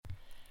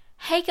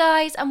Hey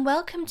guys, and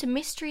welcome to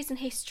Mysteries and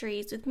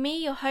Histories with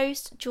me, your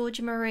host,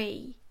 Georgia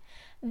Marie.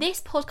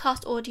 This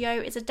podcast audio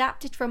is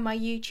adapted from my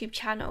YouTube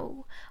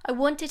channel. I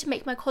wanted to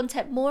make my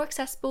content more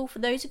accessible for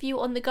those of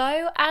you on the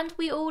go, and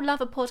we all love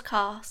a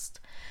podcast.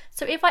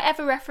 So if I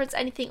ever reference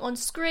anything on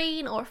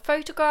screen or a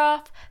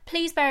photograph,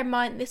 please bear in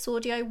mind that this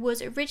audio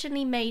was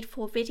originally made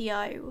for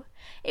video.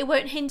 It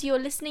won't hinder your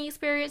listening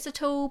experience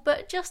at all,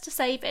 but just to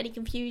save any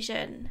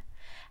confusion.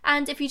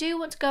 And if you do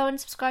want to go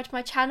and subscribe to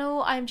my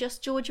channel, I'm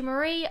just Georgia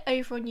Marie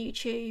over on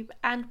YouTube.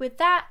 And with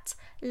that,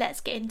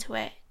 let's get into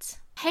it.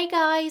 Hey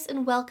guys,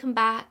 and welcome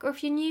back. Or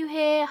if you're new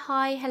here,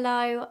 hi,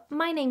 hello.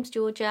 My name's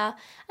Georgia,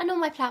 and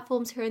on my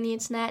platforms here on the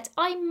internet,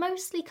 I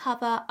mostly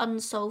cover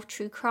unsolved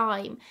true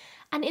crime.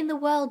 And in the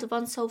world of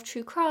unsolved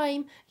true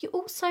crime, you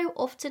also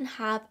often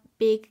have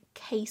big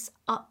case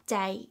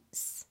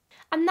updates.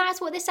 And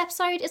that's what this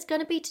episode is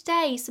going to be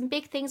today. Some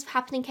big things have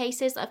happened in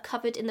cases that I've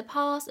covered in the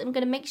past. I'm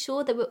going to make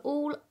sure that we're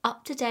all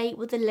up to date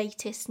with the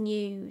latest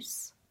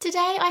news.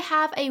 Today I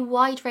have a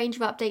wide range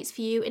of updates for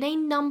you in a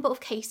number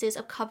of cases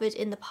I've covered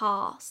in the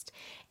past.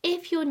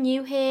 If you're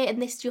new here and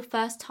this is your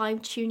first time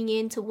tuning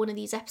in to one of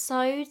these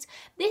episodes,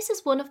 this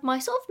is one of my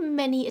sort of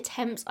many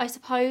attempts, I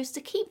suppose,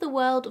 to keep the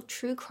world of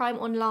true crime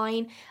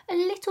online a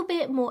little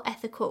bit more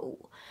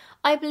ethical.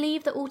 I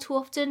believe that all too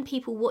often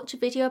people watch a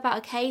video about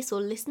a case or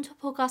listen to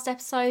a podcast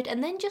episode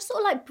and then just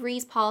sort of like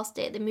breeze past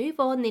it. They move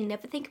on, they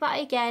never think about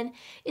it again.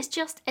 It's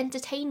just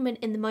entertainment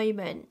in the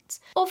moment.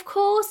 Of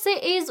course,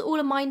 it is all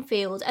a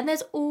minefield and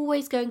there's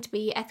always going to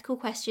be ethical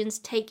questions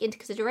to take into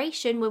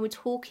consideration when we're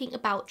talking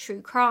about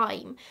true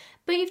crime.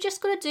 But you've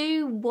just got to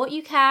do what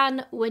you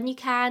can, when you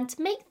can,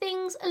 to make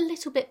things a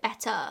little bit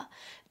better.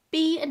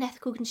 Be an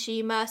ethical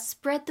consumer,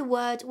 spread the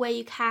word where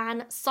you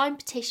can, sign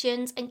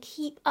petitions and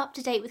keep up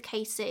to date with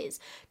cases.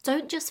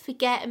 Don't just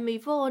forget and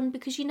move on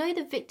because you know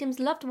the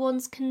victims' loved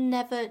ones can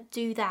never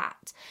do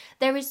that.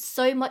 There is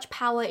so much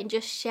power in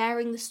just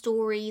sharing the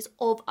stories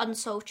of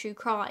unsolved true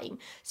crime.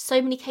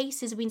 So many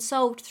cases have been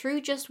solved through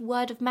just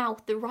word of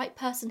mouth, the right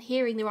person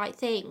hearing the right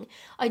thing.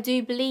 I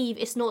do believe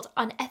it's not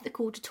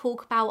unethical to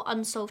talk about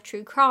unsolved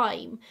true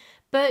crime,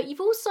 but you've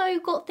also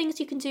got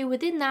things you can do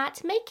within that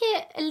to make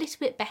it a little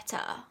bit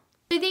better.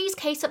 So these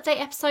case update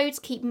episodes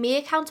keep me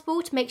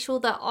accountable to make sure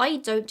that I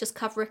don't just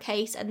cover a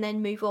case and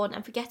then move on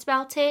and forget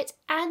about it,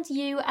 and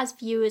you as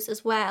viewers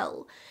as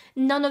well.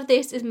 None of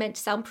this is meant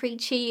to sound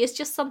preachy, it's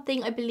just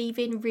something I believe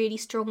in really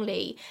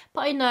strongly.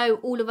 But I know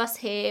all of us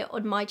here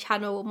on my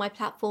channel, my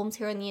platforms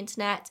here on the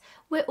internet,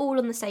 we're all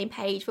on the same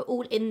page, we're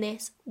all in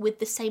this with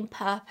the same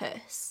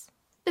purpose.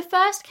 The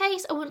first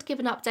case I want to give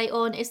an update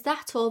on is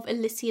that of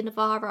Alicia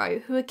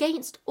Navarro, who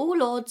against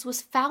all odds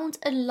was found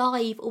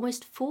alive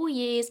almost 4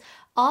 years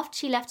after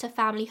she left her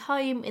family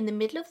home in the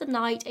middle of the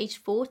night, aged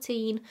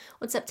 14,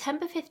 on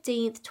September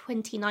 15th,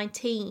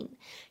 2019.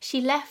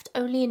 She left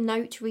only a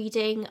note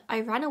reading,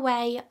 "I ran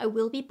away, I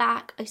will be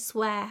back, I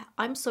swear,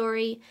 I'm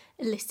sorry,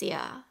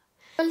 Alicia."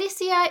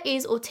 Alicia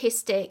is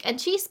autistic and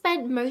she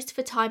spent most of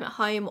her time at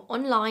home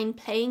online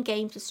playing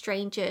games with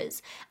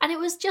strangers, and it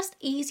was just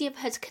easier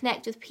for her to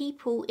connect with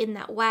people in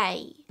that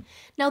way.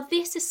 Now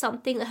this is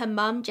something that her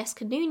mum,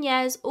 Jessica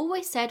Nunez,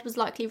 always said was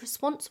likely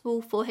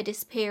responsible for her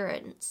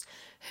disappearance.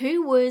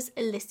 Who was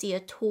Alicia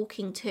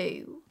talking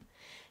to?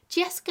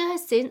 Jessica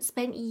has since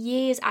spent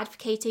years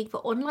advocating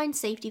for online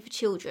safety for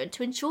children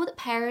to ensure that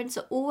parents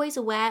are always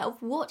aware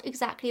of what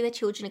exactly their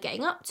children are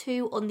getting up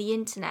to on the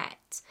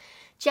internet.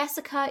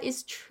 Jessica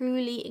is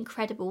truly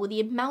incredible.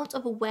 The amount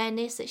of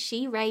awareness that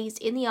she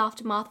raised in the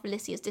aftermath of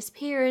Alicia's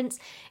disappearance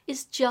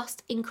is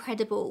just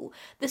incredible.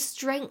 The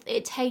strength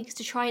it takes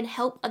to try and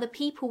help other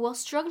people while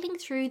struggling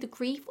through the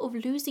grief of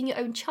losing your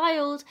own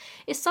child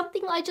is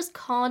something I just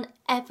can't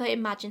ever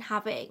imagine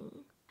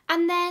having.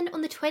 And then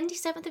on the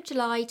 27th of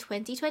July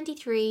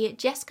 2023,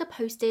 Jessica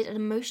posted an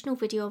emotional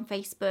video on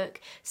Facebook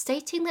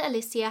stating that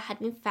Alicia had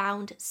been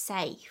found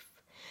safe.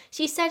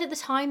 She said at the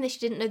time that she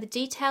didn't know the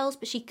details,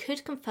 but she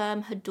could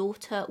confirm her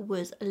daughter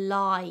was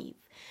alive.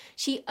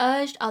 She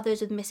urged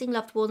others with missing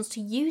loved ones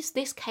to use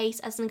this case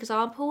as an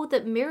example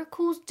that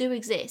miracles do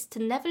exist, to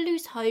never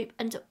lose hope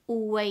and to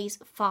always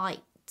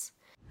fight.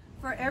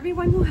 For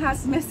everyone who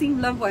has missing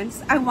loved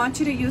ones, I want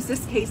you to use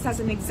this case as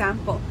an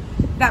example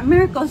that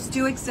miracles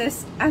do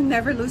exist and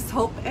never lose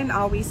hope and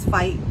always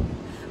fight.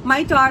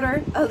 My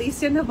daughter,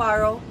 Alicia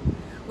Navarro,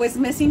 was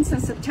missing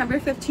since September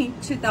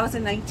 15,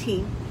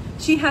 2019.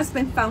 She has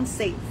been found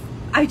safe.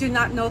 I do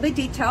not know the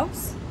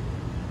details.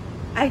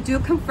 I do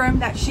confirm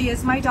that she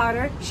is my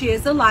daughter, she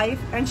is alive,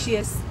 and she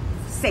is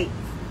safe.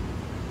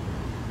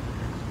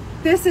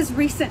 This is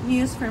recent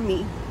news for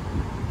me.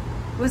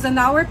 It was an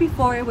hour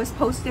before it was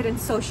posted in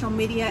social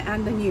media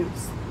and the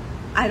news.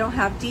 I don't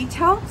have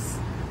details,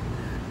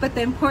 but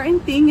the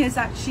important thing is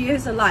that she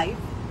is alive.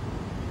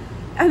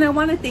 And I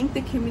want to thank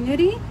the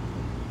community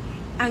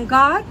and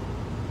God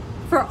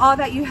for all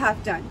that you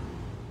have done.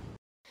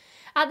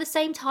 At the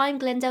same time,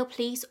 Glendale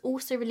Police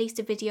also released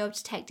a video of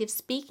detectives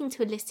speaking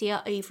to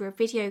Alicia over a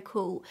video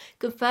call,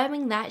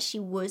 confirming that she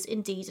was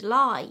indeed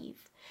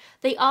alive.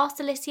 They asked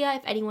Alicia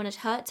if anyone had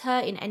hurt her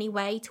in any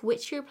way, to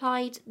which she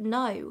replied,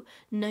 "No,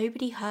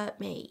 nobody hurt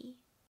me."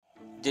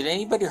 Did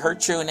anybody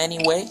hurt you in any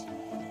way?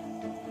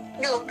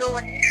 No, no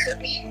one hurt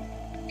me.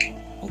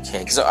 Okay,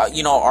 because,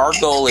 our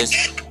goal is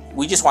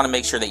we just want to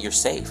make sure that you're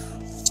safe.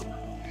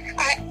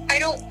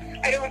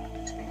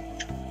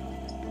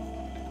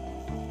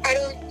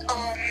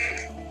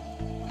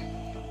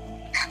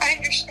 I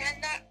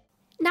understand that.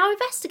 Now,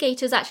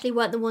 investigators actually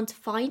weren't the one to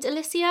find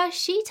Alicia.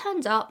 She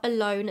turned up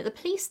alone at the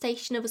police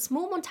station of a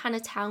small Montana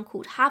town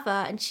called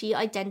Havre, and she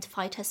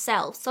identified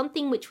herself,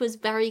 something which was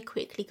very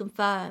quickly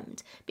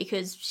confirmed,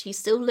 because she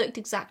still looked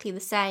exactly the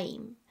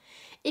same.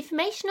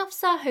 Information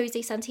Officer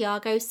Jose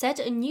Santiago said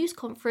at a news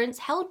conference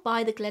held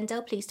by the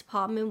Glendale Police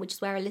Department, which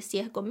is where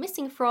Alicia had gone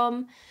missing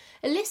from,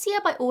 Alicia,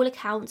 by all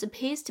accounts,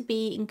 appears to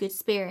be in good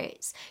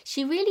spirits.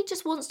 She really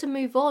just wants to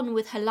move on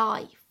with her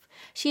life.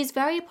 She is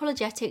very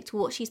apologetic to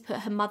what she's put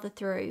her mother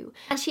through,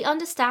 and she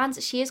understands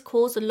that she has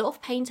caused a lot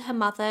of pain to her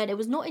mother and it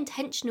was not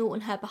intentional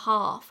on her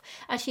behalf,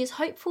 and she is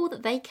hopeful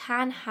that they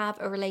can have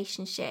a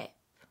relationship.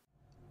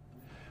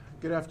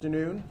 Good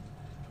afternoon.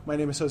 My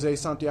name is Jose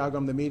Santiago.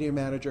 I'm the media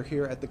manager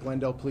here at the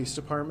Glendale Police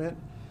Department.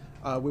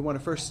 We want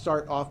to first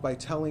start off by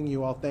telling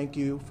you all thank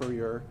you for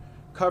your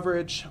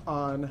coverage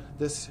on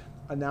this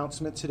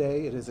announcement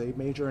today. It is a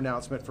major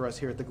announcement for us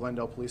here at the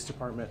Glendale Police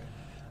Department.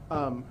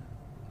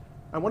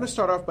 I want to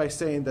start off by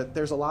saying that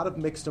there's a lot of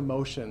mixed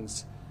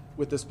emotions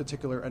with this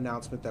particular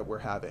announcement that we're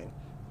having.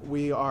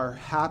 We are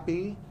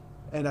happy,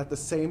 and at the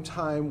same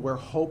time, we're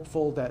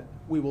hopeful that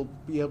we will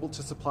be able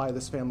to supply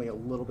this family a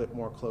little bit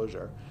more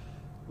closure.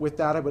 With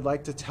that, I would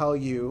like to tell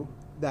you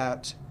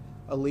that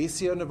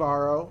Alicia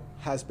Navarro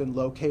has been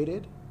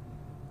located.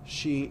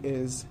 She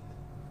is,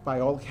 by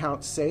all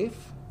accounts,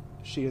 safe.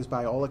 She is,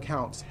 by all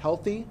accounts,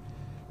 healthy,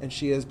 and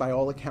she is, by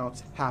all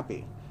accounts,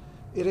 happy.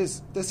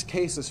 This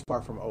case is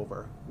far from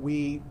over.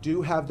 We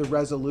do have the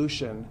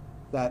resolution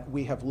that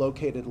we have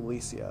located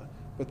Alicia,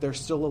 but there's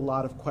still a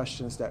lot of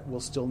questions that will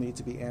still need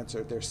to be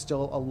answered. There's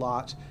still a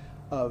lot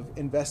of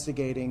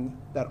investigating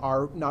that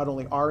not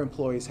only our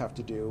employees have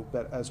to do,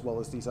 but as well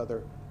as these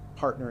other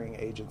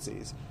partnering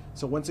agencies.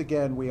 So once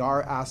again, we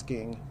are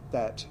asking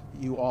that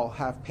you all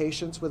have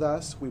patience with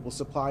us. We will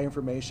supply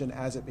information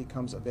as it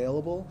becomes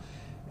available.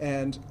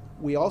 And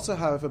we also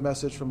have a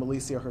message from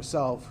Alicia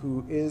herself,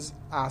 who is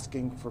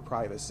asking for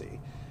privacy.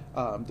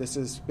 This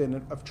has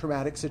been a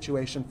traumatic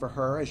situation for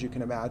her, as you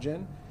can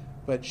imagine,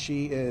 but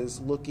she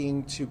is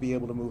looking to be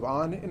able to move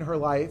on in her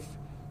life.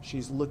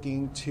 She's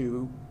looking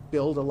to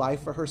build a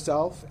life for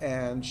herself,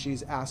 and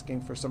she's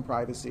asking for some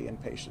privacy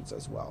and patience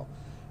as well.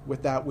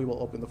 With that, we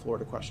will open the floor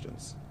to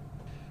questions.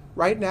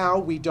 Right now,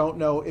 we don't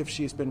know if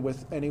she's been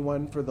with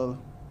anyone for the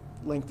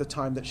length of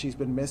time that she's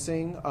been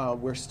missing.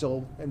 We're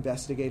still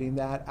investigating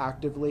that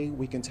actively.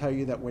 We can tell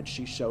you that when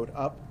she showed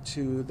up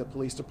to the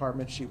police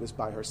department, she was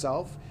by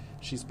herself.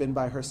 She's been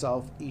by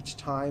herself each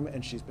time,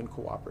 and she's been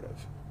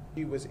cooperative.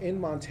 She was in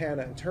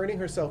Montana, and turning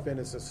herself in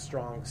is a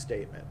strong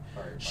statement.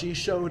 She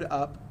showed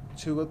up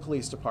to a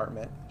police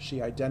department.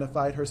 She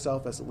identified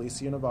herself as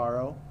Alicia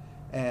Navarro,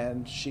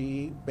 and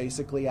she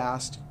basically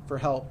asked for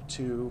help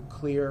to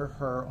clear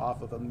her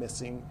off of a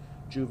missing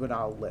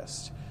juvenile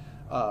list.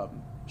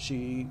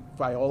 She,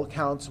 by all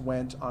accounts,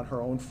 went on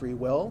her own free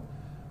will.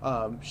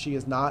 She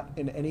is not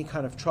in any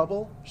kind of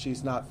trouble.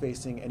 She's not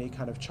facing any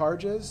kind of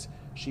charges.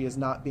 She is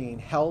not being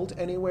held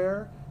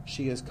anywhere.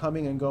 She is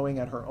coming and going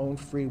at her own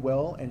free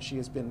will, and she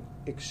has been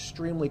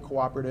extremely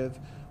cooperative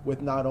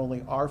with not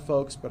only our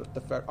folks, but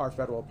our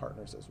federal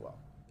partners as well.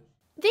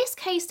 This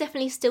case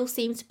definitely still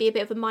seems to be a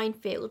bit of a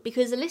minefield,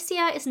 because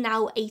Alicia is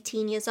now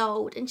 18 years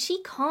old and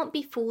she can't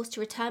be forced to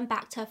return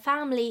back to her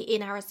family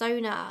in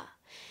Arizona.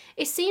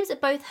 It seems that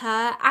both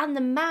her and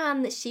the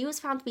man that she was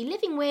found to be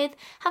living with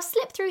have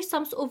slipped through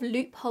some sort of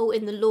loophole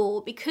in the law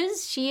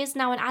because she is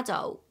now an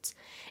adult.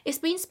 It's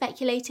been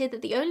speculated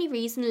that the only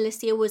reason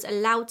Alicia was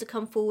allowed to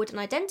come forward and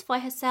identify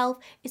herself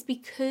is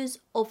because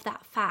of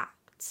that fact.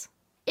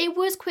 It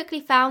was quickly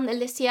found that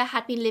Alicia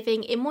had been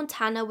living in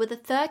Montana with a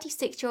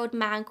 36-year-old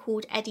man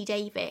called Eddie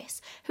Davis,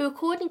 who,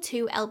 according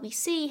to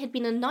LBC, had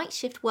been a night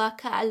shift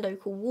worker at a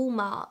local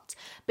Walmart,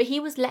 but he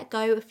was let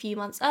go a few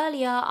months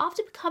earlier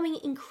after becoming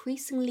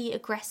increasingly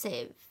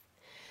aggressive.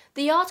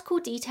 The article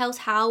details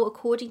how,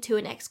 according to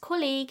an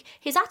ex-colleague,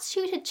 his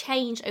attitude had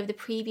changed over the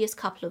previous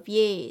couple of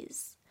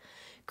years.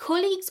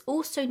 Colleagues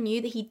also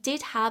knew that he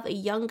did have a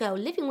young girl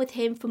living with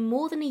him for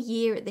more than a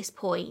year at this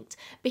point,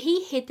 but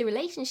he hid the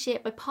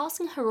relationship by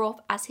passing her off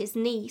as his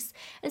niece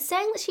and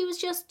saying that she was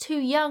just too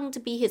young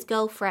to be his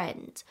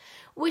girlfriend,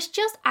 which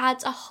just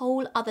adds a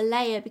whole other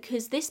layer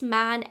because this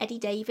man, Eddie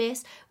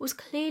Davis, was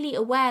clearly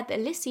aware that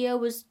Alicia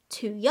was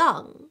too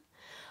young.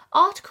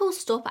 Articles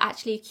stop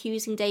actually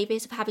accusing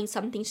Davis of having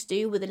something to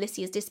do with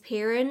Alicia's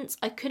disappearance.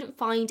 I couldn't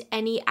find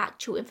any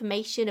actual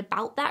information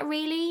about that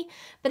really,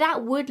 but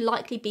that would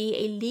likely be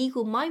a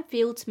legal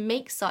minefield to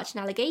make such an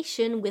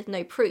allegation with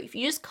no proof.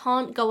 You just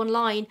can't go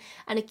online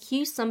and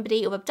accuse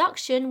somebody of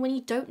abduction when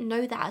you don't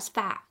know that as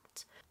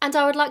fact. And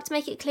I would like to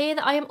make it clear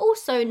that I am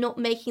also not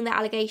making that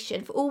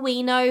allegation. For all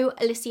we know,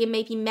 Alicia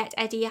maybe met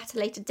Eddie at a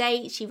later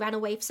date, she ran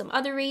away for some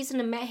other reason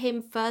and met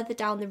him further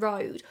down the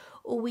road.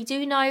 All we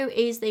do know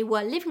is they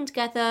were living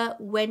together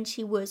when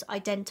she was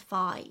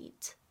identified.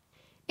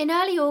 In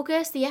early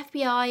August, the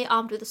FBI,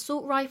 armed with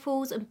assault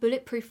rifles and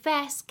bulletproof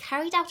vests,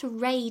 carried out a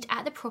raid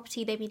at the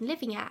property they'd been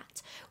living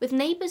at, with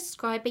neighbours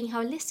describing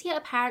how Alicia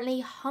apparently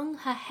hung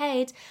her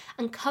head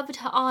and covered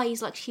her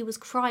eyes like she was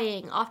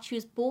crying after she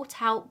was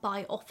brought out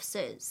by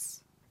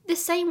officers. The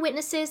same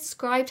witnesses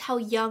described how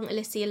young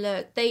Alicia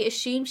looked. They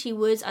assumed she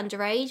was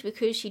underage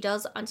because she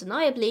does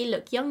undeniably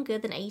look younger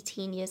than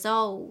 18 years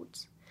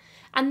old.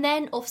 And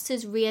then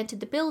officers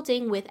re-entered the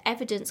building with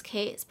evidence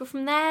kits, but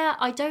from there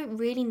I don't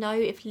really know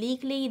if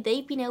legally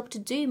they've been able to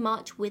do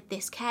much with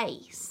this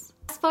case.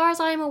 As far as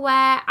I am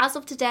aware, as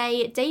of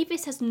today,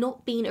 Davis has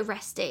not been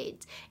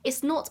arrested.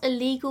 It's not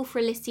illegal for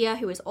Alicia,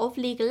 who is of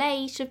legal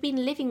age, to have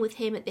been living with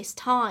him at this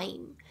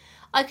time.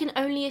 I can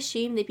only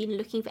assume they've been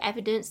looking for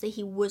evidence that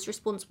he was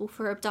responsible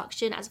for her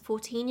abduction as a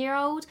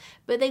 14-year-old,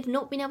 but they've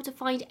not been able to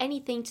find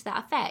anything to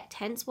that effect,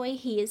 hence why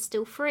he is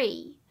still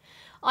free.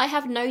 I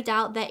have no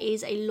doubt there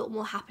is a lot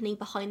more happening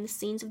behind the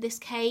scenes of this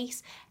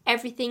case.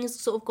 Everything's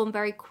sort of gone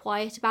very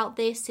quiet about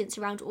this since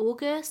around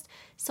August,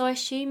 so I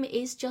assume it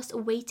is just a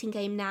waiting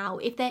game now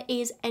if there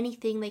is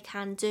anything they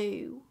can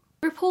do.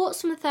 Reports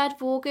from the 3rd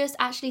of August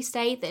actually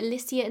state that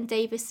Alicia and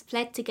Davis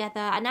fled together,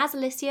 and as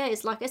Alicia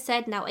is, like I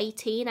said, now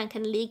 18 and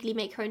can legally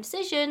make her own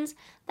decisions,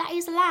 that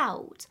is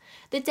allowed.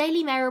 The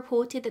Daily Mail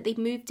reported that they'd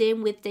moved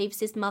in with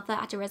Davis's mother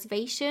at a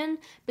reservation,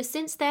 but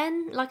since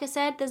then, like I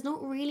said, there's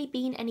not really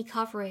been any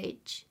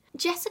coverage.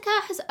 Jessica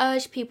has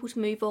urged people to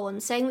move on,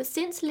 saying that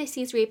since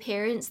Alicia's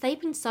reappearance, they've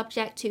been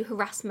subject to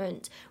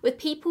harassment, with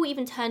people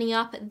even turning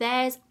up at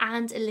theirs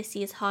and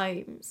Alicia's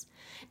homes.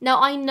 Now,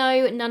 I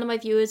know none of my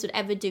viewers would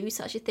ever do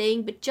such a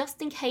thing, but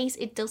just in case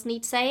it does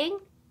need saying,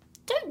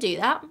 don't do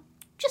that.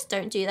 Just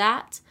don't do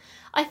that.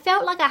 I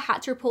felt like I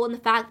had to report on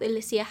the fact that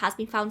Alicia has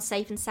been found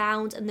safe and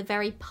sound and the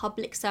very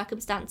public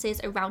circumstances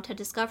around her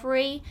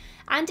discovery,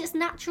 and it's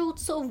natural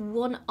to sort of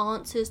want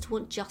answers, to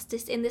want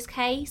justice in this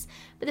case,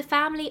 but the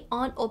family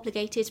aren't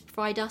obligated to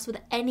provide us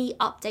with any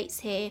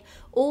updates here,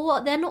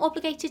 or they're not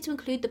obligated to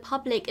include the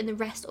public in the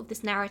rest of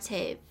this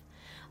narrative.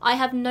 I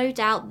have no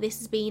doubt this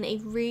has been a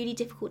really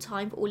difficult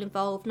time for all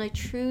involved, and I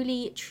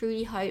truly,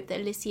 truly hope that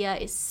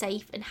Alicia is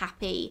safe and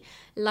happy.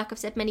 Like I've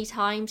said many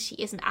times, she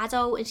is an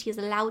adult and she is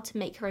allowed to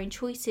make her own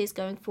choices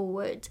going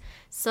forward,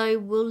 so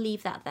we'll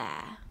leave that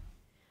there.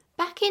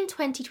 Back in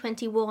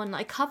 2021,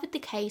 I covered the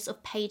case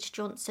of Paige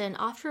Johnson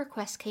after a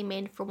request came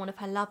in from one of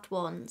her loved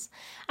ones,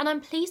 and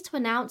I'm pleased to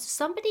announce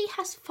somebody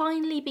has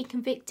finally been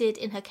convicted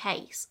in her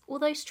case,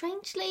 although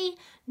strangely,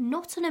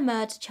 not on a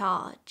murder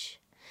charge.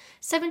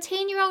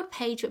 17-year-old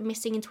Paige went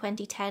missing in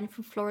 2010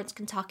 from Florence,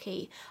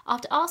 Kentucky,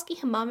 after asking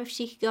her mum if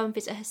she could go and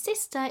visit her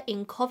sister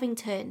in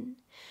Covington.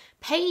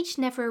 Paige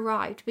never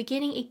arrived,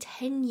 beginning a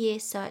 10-year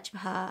search for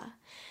her.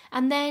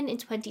 And then in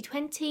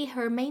 2020,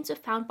 her remains were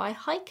found by a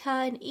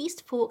hiker in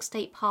East Fork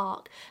State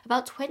Park,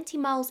 about 20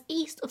 miles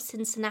east of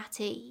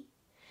Cincinnati.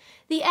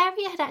 The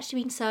area had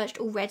actually been searched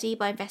already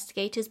by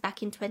investigators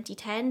back in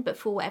 2010, but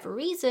for whatever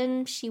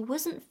reason, she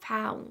wasn't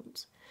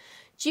found.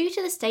 Due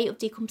to the state of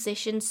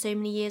decomposition so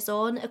many years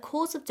on, a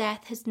cause of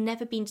death has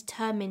never been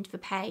determined for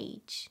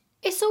Paige.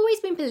 It's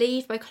always been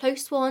believed by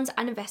close ones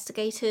and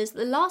investigators that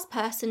the last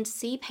person to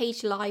see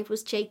Paige alive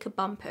was Jacob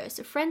Bumpus,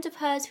 a friend of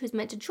hers who was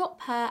meant to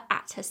drop her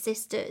at her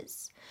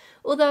sister's.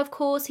 Although, of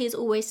course, he has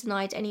always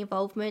denied any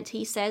involvement,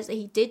 he says that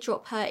he did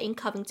drop her in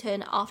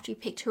Covington after he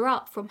picked her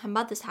up from her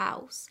mother's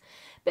house.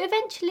 But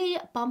eventually,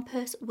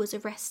 Bumpus was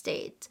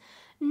arrested.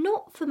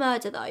 Not for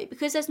murder though,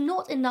 because there's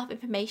not enough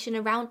information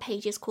around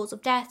Paige's cause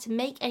of death to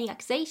make any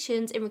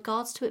accusations in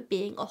regards to it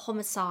being a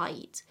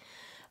homicide.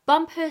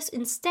 Bumpus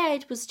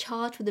instead was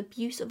charged with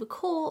abuse of a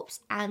corpse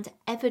and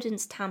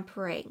evidence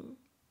tampering.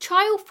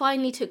 Trial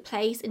finally took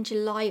place in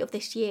July of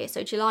this year,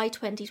 so July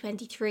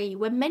 2023,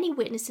 when many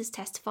witnesses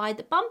testified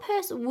that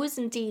Bumpus was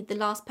indeed the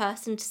last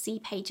person to see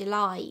Paige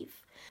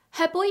alive.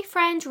 Her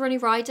boyfriend, Ronnie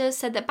Ryder,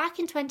 said that back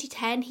in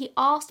 2010 he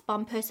asked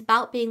Bumpus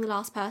about being the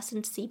last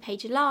person to see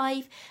Paige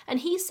alive, and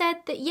he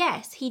said that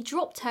yes, he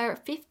dropped her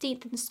at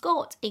 15th and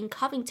Scott in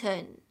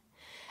Covington.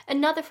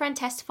 Another friend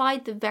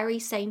testified the very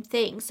same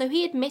thing, so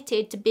he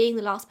admitted to being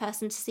the last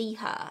person to see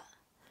her.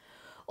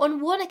 On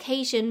one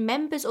occasion,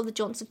 members of the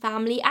Johnson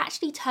family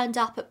actually turned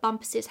up at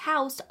Bumpus's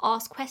house to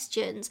ask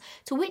questions,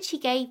 to which he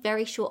gave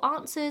very short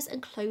answers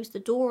and closed the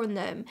door on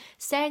them,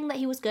 saying that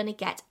he was going to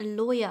get a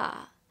lawyer.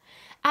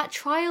 At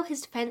trial,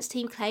 his defence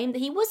team claimed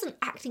that he wasn't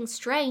acting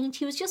strange,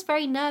 he was just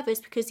very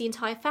nervous because the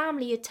entire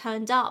family had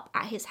turned up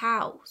at his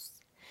house.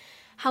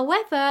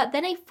 However,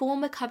 then a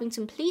former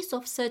Covington police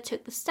officer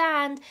took the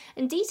stand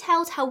and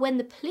detailed how when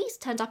the police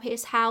turned up at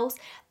his house,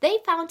 they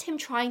found him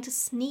trying to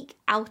sneak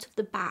out of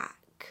the back.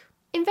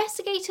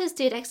 Investigators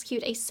did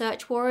execute a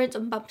search warrant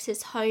on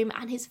Bumpus's home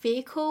and his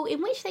vehicle,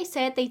 in which they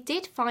said they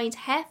did find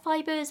hair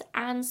fibres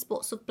and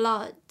spots of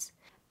blood.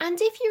 And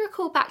if you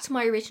recall back to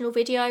my original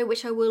video,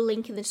 which I will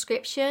link in the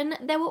description,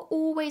 there were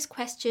always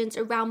questions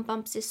around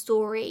Bumpus'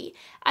 story,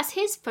 as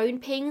his phone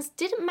pings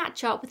didn't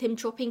match up with him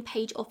dropping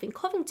Paige off in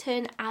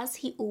Covington as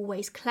he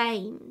always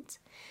claimed.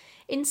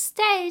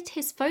 Instead,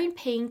 his phone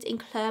pinged in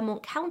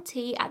Clermont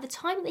County at the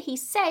time that he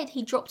said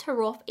he dropped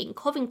her off in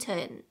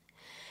Covington.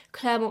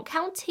 Clermont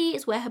County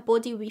is where her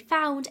body would be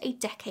found a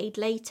decade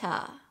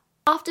later.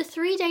 After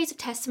 3 days of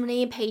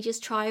testimony in Paige's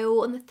trial,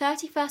 on the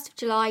 31st of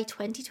July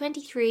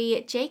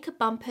 2023, Jacob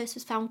Bumpus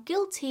was found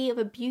guilty of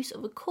abuse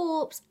of a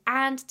corpse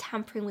and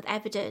tampering with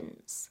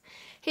evidence.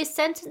 His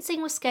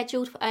sentencing was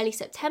scheduled for early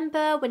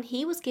September when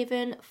he was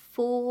given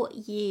 4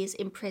 years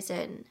in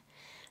prison.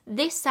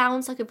 This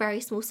sounds like a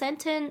very small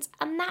sentence,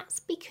 and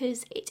that's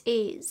because it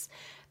is.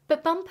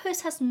 But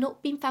Bumpus has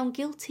not been found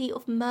guilty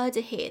of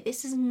murder here.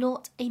 This is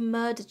not a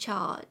murder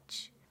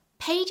charge.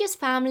 Paige's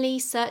family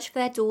searched for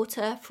their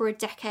daughter for a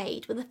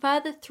decade, with a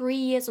further 3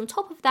 years on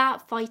top of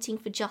that fighting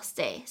for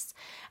justice.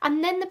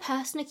 And then the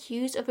person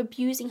accused of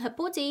abusing her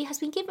body has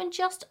been given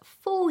just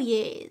 4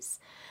 years.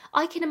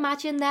 I can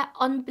imagine they're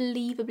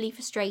unbelievably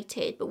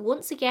frustrated, but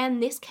once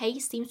again, this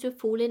case seems to have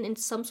fallen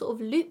into some sort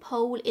of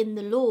loophole in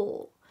the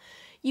law.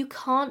 You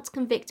can't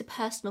convict a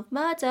person of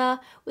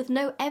murder with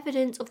no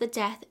evidence of the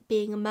death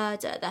being a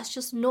murder. That's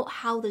just not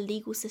how the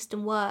legal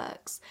system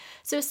works.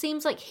 So it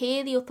seems like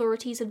here the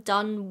authorities have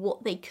done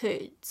what they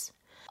could.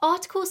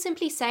 Articles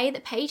simply say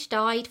that Paige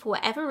died for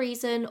whatever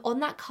reason on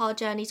that car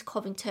journey to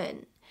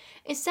Covington.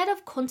 Instead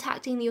of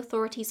contacting the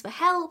authorities for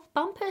help,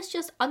 Bumpus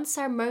just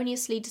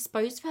unceremoniously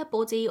disposed of her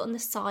body on the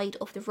side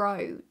of the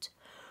road.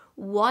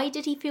 Why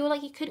did he feel like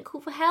he couldn't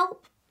call for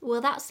help?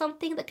 Well, that's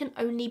something that can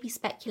only be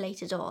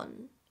speculated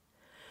on.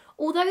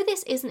 Although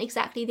this isn't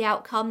exactly the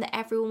outcome that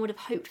everyone would have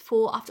hoped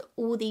for after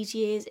all these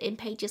years in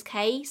Paige's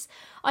case,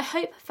 I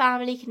hope her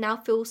family can now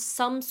feel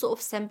some sort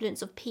of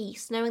semblance of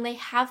peace, knowing they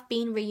have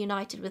been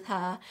reunited with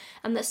her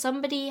and that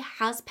somebody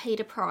has paid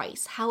a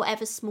price,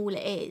 however small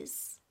it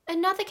is.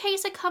 Another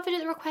case I covered at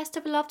the request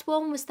of a loved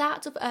one was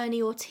that of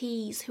Ernie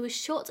Ortiz, who was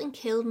shot and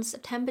killed in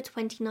September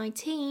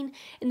 2019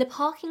 in the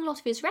parking lot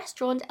of his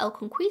restaurant El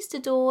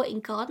Conquistador in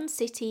Garden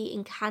City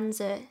in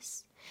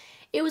Kansas.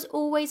 It was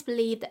always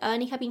believed that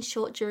Ernie had been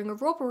shot during a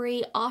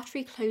robbery after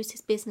he closed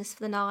his business for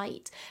the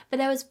night, but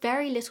there was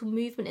very little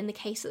movement in the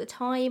case at the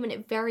time and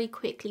it very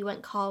quickly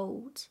went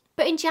cold.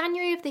 But in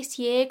January of this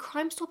year,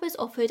 Crime Stoppers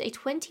offered a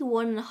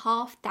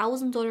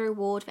 $21,500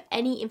 reward for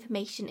any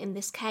information in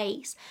this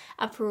case,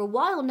 and for a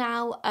while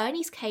now,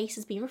 Ernie's case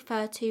has been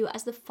referred to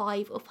as the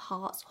 5 of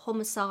Hearts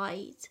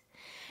homicide.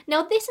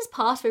 Now, this is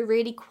part of a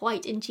really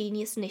quite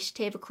ingenious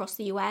initiative across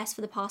the US for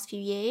the past few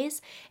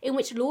years, in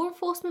which law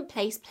enforcement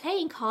place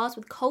playing cards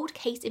with cold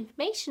case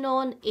information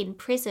on in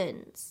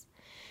prisons.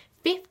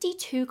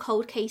 52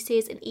 cold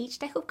cases in each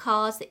deck of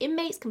cards that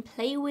inmates can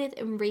play with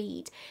and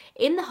read,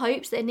 in the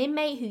hopes that an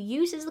inmate who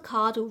uses the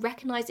card will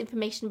recognise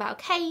information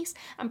about a case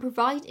and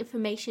provide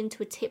information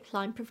to a tip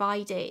line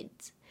provided.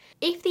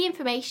 If the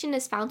information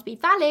is found to be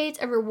valid,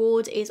 a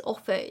reward is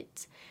offered.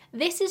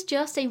 This is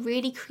just a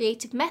really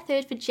creative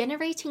method for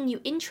generating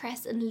new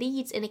interest and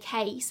leads in a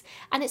case,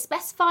 and it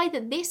specified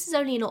that this is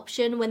only an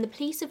option when the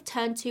police have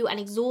turned to and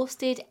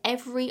exhausted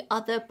every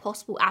other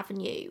possible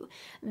avenue.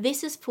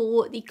 This is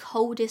for the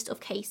coldest of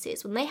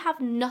cases, when they have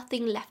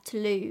nothing left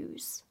to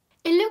lose.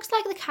 It looks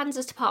like the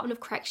Kansas Department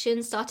of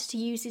Corrections started to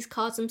use these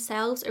cards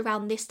themselves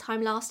around this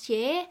time last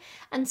year,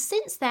 and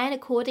since then,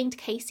 according to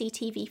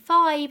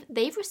KCTV5,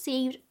 they've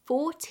received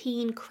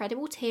 14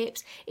 credible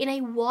tips in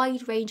a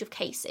wide range of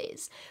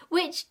cases,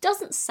 which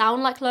doesn't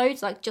sound like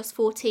loads, like just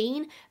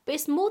 14, but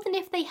it's more than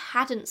if they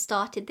hadn't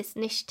started this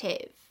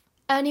initiative.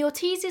 Ernie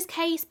Ortiz's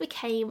case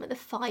became the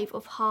 5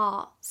 of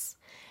Hearts.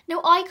 Now,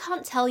 I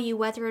can't tell you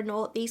whether or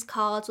not these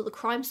cards or the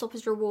Crime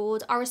Stoppers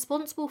reward are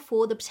responsible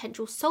for the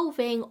potential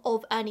solving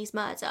of Ernie's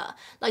murder.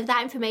 Like,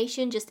 that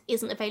information just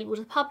isn't available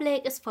to the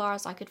public as far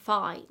as I could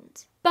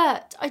find.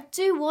 But I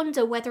do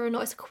wonder whether or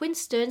not it's a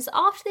coincidence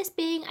after this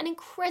being an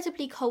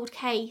incredibly cold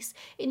case.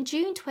 In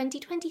June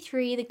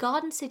 2023, the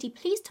Garden City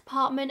Police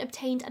Department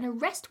obtained an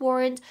arrest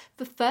warrant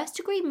for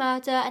first-degree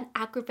murder and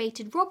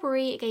aggravated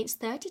robbery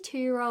against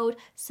 32-year-old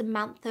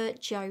Samantha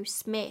Jo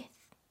Smith.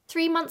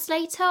 3 months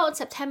later, on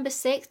September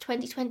 6,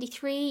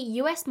 2023,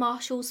 US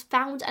Marshals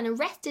found and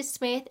arrested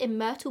Smith in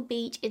Myrtle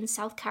Beach in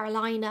South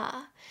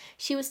Carolina.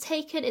 She was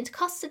taken into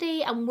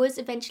custody and was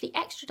eventually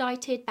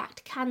extradited back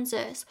to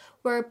Kansas,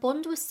 where a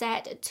bond was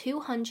set at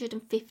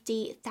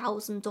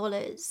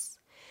 $250,000.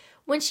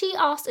 When she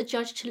asked a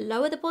judge to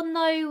lower the bond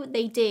though,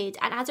 they did,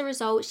 and as a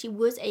result she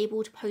was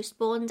able to post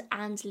bond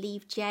and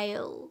leave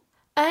jail.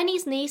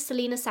 Ernie's niece,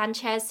 Selena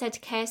Sanchez, said to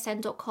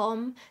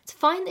KSN.com, to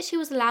find that she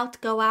was allowed to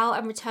go out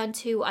and return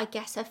to, I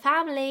guess, her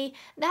family,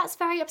 that's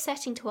very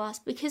upsetting to us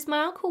because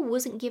my uncle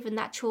wasn't given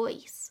that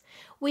choice.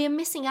 We are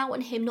missing out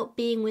on him not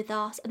being with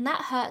us and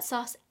that hurts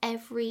us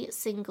every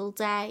single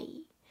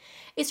day.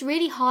 It's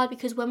really hard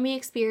because when we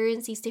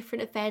experience these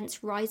different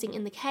events rising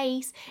in the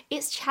case,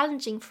 it's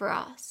challenging for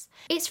us.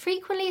 It's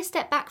frequently a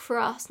step back for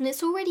us, and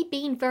it's already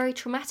been very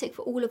traumatic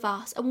for all of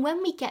us, and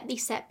when we get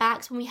these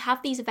setbacks, when we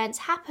have these events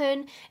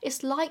happen,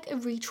 it's like a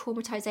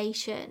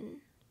re-traumatization.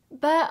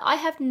 But I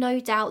have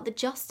no doubt that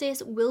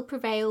justice will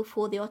prevail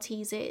for the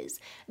Ortizes.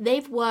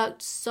 They've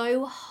worked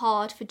so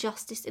hard for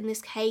justice in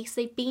this case,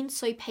 they've been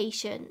so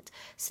patient.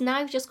 So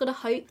now we've just got to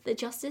hope the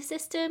justice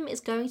system is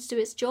going to do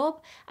its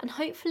job, and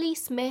hopefully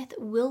Smith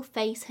will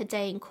face her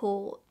day in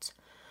court.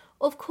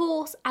 Of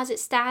course, as it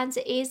stands,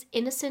 it is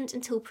innocent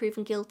until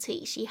proven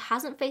guilty. She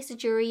hasn't faced a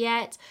jury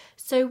yet,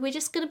 so we're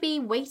just going to be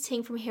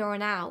waiting from here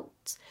on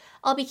out.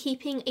 I'll be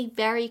keeping a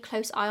very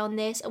close eye on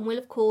this and will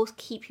of course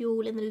keep you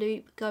all in the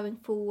loop going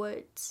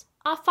forwards.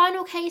 Our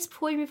final case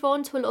before we move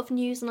on to a lot of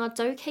news on our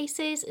Doe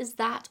cases is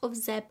that of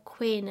Zeb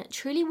Quinn,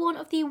 truly one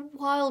of the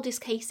wildest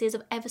cases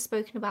I've ever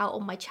spoken about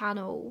on my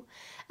channel.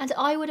 And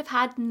I would have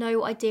had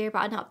no idea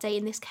about an update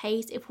in this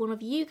case if one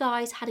of you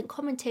guys hadn't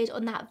commented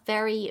on that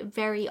very,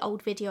 very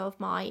old video of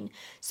mine.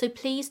 So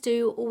please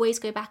do always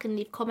go back and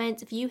leave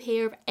comments if you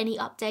hear of any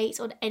updates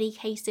on any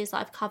cases that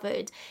I've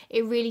covered.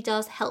 It really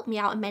does help me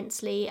out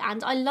immensely,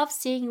 and I love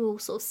seeing you all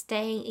sort of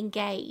staying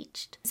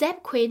engaged.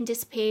 Zeb Quinn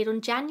disappeared on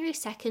January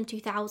 2nd,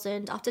 2000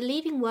 after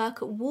leaving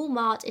work at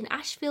Walmart in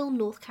Asheville,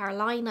 North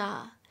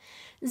Carolina.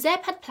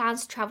 Zeb had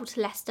plans to travel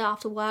to Leicester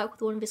after work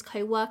with one of his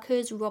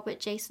co-workers, Robert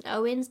Jason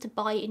Owens, to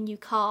buy a new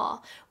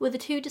car, with the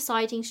two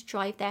deciding to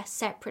drive there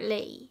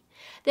separately.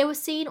 They were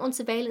seen on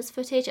surveillance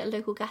footage at a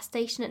local gas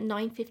station at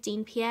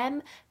 9:15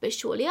 p.m, but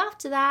shortly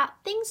after that,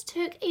 things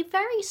took a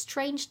very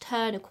strange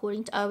turn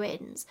according to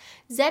Owens.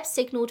 Zeb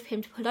signalled for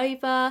him to pull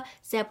over.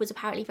 Zeb was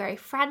apparently very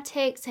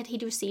frantic, said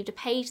he'd received a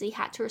page that he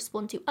had to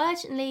respond to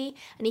urgently,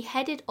 and he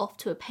headed off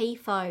to a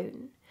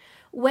payphone.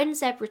 When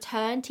Zeb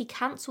returned, he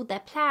cancelled their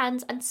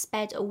plans and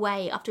sped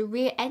away after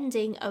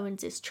rear-ending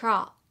Owens'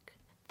 truck.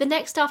 The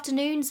next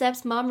afternoon,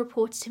 Zeb's mum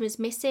reported him as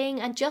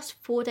missing, and just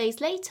 4 days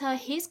later,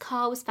 his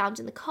car was found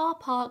in the car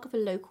park of a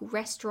local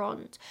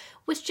restaurant,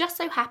 which just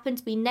so happened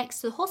to be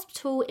next to the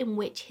hospital in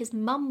which his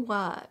mum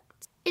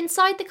worked.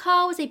 Inside the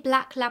car was a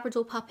black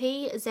Labrador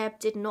puppy. Zeb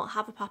did not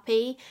have a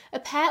puppy, a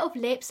pair of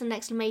lips and an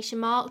exclamation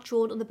mark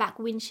drawn on the back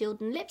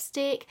windshield and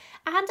lipstick,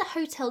 and a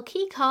hotel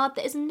keycard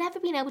that has never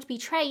been able to be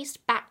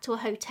traced back to a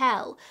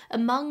hotel,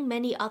 among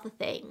many other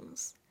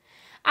things.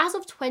 As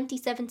of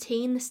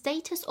 2017, the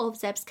status of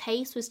Zeb's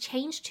case was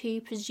changed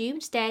to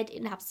presumed dead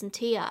in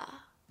absentia.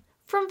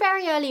 From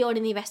very early on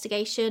in the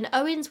investigation,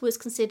 Owens was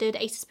considered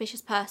a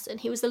suspicious person.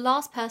 He was the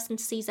last person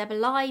to see Zeb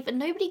alive, and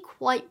nobody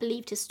quite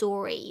believed his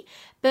story,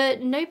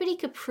 but nobody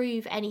could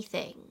prove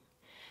anything.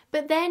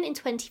 But then in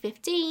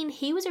 2015,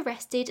 he was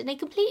arrested in a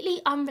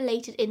completely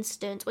unrelated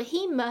incident where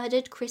he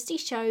murdered Christy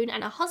Schoen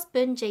and her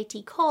husband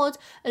JT Codd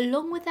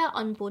along with their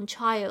unborn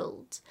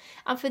child.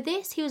 And for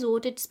this, he was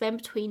ordered to spend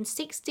between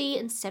 60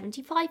 and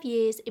 75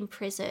 years in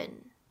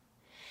prison.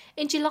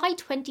 In July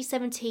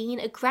 2017,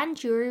 a grand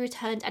jury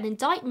returned an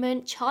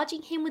indictment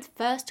charging him with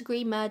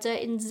first-degree murder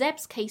in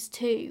Zeb's case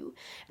too.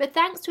 But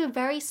thanks to a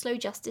very slow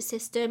justice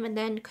system and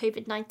then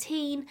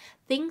COVID-19,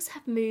 things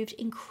have moved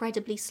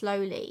incredibly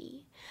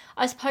slowly.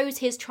 I suppose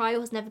his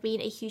trial has never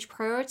been a huge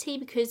priority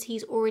because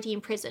he's already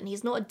in prison.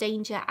 He's not a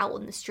danger out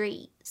on the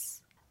streets.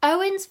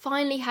 Owens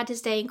finally had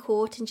his day in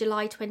court in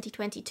July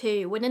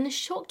 2022 when, in a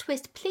shock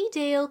twist plea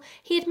deal,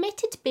 he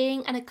admitted to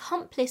being an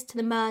accomplice to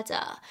the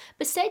murder,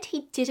 but said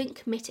he didn't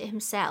commit it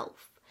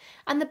himself.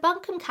 And the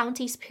Buncombe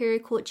County Superior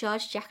Court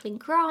Judge Jacqueline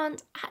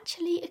Grant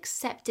actually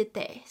accepted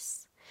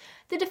this.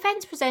 The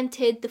defence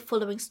presented the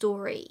following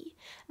story.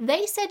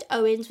 They said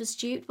Owens was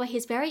duped by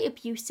his very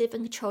abusive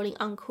and controlling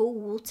uncle,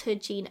 Walter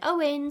Gene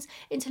Owens,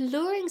 into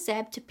luring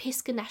Zeb to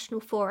Pisgah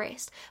National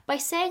Forest by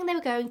saying they were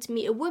going to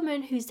meet a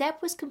woman who Zeb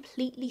was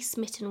completely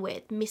smitten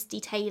with, Misty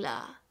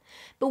Taylor.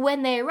 But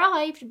when they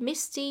arrived,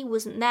 Misty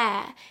wasn't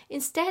there.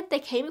 Instead, they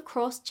came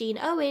across Gene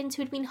Owens,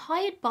 who had been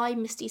hired by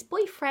Misty's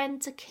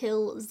boyfriend to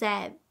kill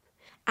Zeb.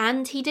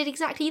 And he did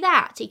exactly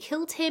that. He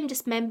killed him,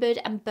 dismembered,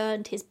 and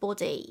burned his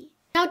body.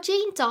 Now,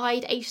 Gene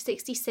died aged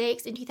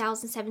 66 in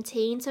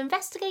 2017, so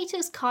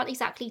investigators can't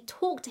exactly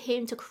talk to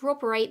him to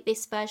corroborate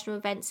this version of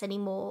events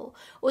anymore,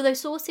 although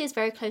sources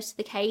very close to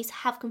the case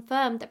have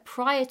confirmed that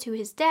prior to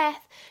his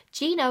death,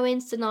 Gene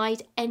Owens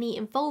denied any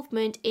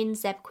involvement in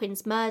Zeb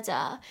Quinn's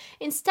murder,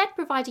 instead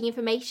providing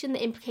information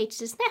that implicated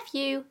his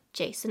nephew,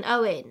 Jason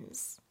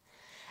Owens.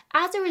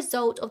 As a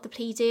result of the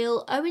plea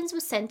deal, Owens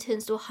was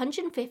sentenced to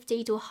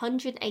 150 to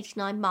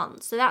 189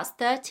 months, so that's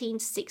 13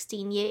 to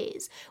 16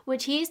 years,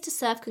 which he is to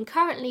serve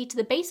concurrently to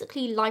the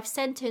basically life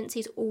sentence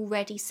he's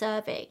already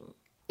serving.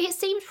 It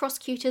seems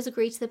prosecutors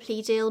agreed to the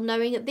plea deal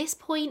knowing at this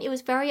point it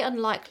was very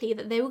unlikely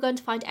that they were going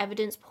to find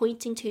evidence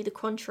pointing to the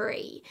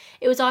contrary.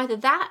 It was either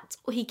that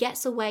or he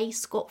gets away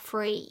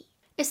scot-free.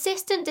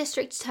 Assistant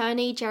District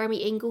Attorney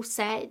Jeremy Ingle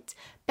said,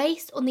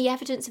 based on the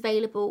evidence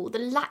available, the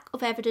lack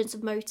of evidence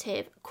of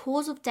motive,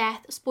 cause of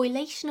death,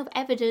 spoliation of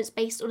evidence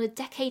based on a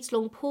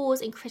decades-long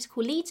pause in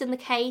critical leads in the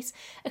case,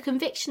 a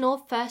conviction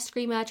of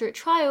first-degree murder at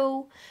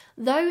trial,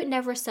 though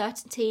never a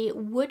certainty,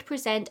 would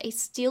present a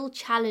still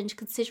challenge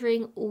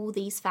considering all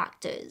these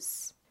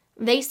factors.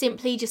 They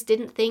simply just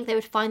didn't think they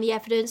would find the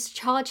evidence to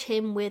charge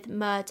him with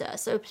murder,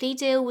 so a plea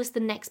deal was the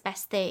next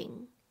best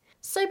thing.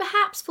 So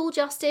perhaps full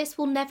justice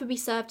will never be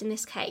served in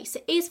this case.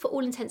 It is for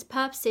all intents and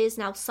purposes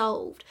now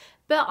solved,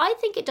 but I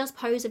think it does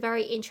pose a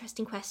very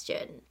interesting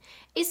question.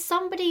 Is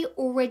somebody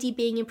already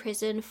being in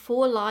prison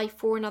for life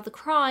for another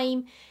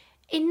crime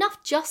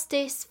enough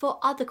justice for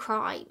other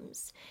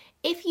crimes?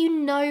 If you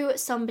know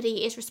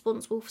somebody is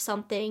responsible for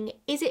something,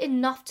 is it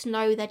enough to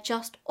know they're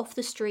just off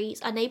the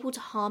streets, unable to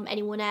harm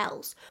anyone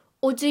else?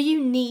 Or do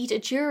you need a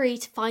jury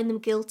to find them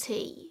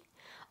guilty?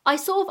 I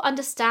sort of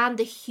understand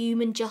the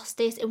human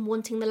justice in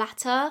wanting the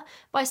latter,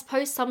 but I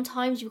suppose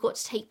sometimes you've got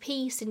to take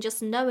peace in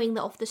just knowing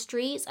they're off the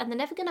streets and they're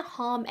never going to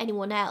harm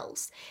anyone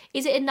else.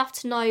 Is it enough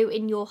to know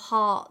in your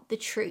heart the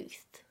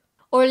truth?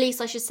 Or at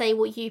least I should say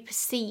what you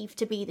perceive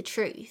to be the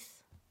truth.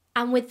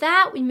 And with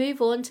that, we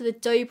move on to the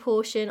Doe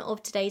portion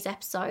of today's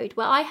episode,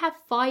 where I have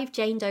 5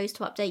 Jane Does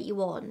to update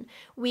you on.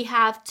 We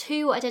have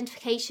 2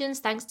 identifications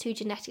thanks to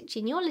genetic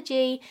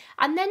genealogy,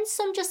 and then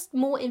some just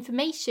more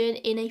information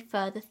in a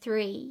further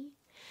 3.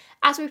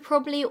 As we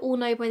probably all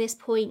know by this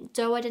point,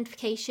 Doe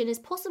identification is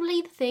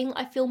possibly the thing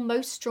I feel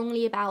most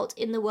strongly about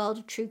in the world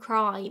of true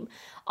crime.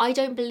 I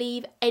don't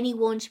believe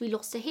anyone should be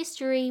lost to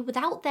history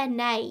without their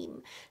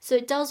name, so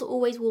it does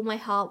always warm my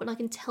heart when I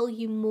can tell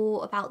you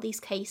more about these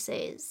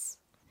cases.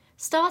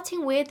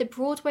 Starting with the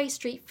Broadway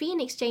Street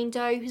Phoenix Jane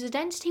Doe, whose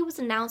identity was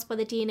announced by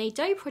the DNA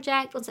Doe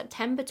Project on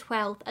September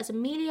 12th as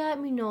Amelia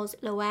Munoz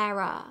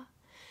Loera.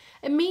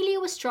 Amelia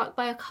was struck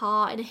by a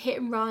car in a hit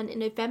and run in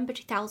November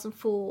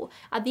 2004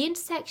 at the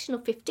intersection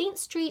of 15th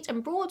Street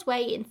and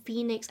Broadway in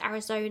Phoenix,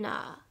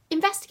 Arizona.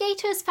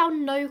 Investigators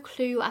found no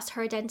clue as to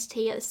her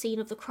identity at the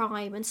scene of the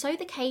crime, and so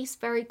the case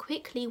very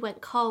quickly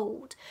went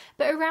cold.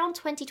 But around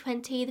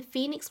 2020, the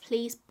Phoenix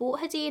police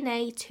brought her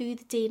DNA to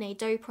the DNA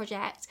Doe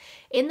Project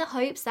in the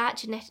hopes that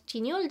genetic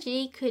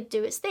genealogy could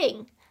do its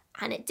thing,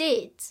 and it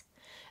did.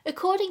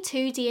 According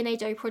to DNA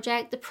Doe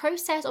Project, the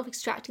process of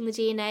extracting the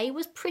DNA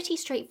was pretty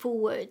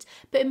straightforward,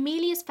 but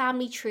Amelia's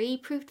family tree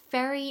proved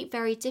very,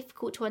 very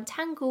difficult to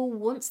untangle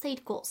once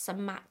they'd got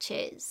some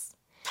matches.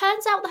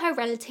 Turns out that her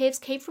relatives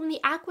came from the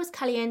Aguas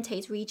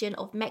Calientes region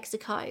of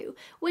Mexico,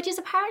 which is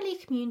apparently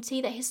a community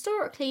that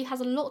historically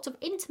has a lot of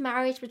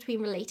intermarriage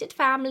between related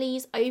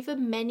families over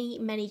many,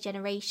 many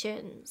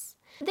generations.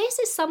 This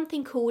is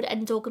something called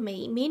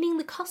endogamy, meaning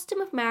the custom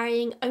of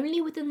marrying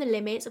only within the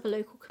limits of a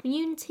local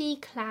community,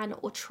 clan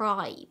or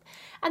tribe.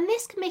 And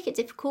this can make it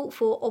difficult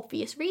for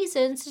obvious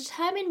reasons to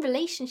determine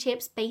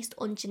relationships based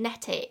on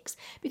genetics,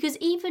 because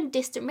even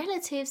distant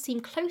relatives seem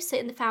closer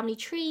in the family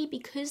tree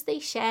because they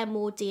share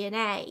more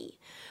DNA.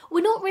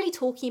 We're not really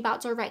talking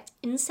about direct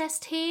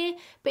incest here,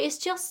 but it's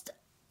just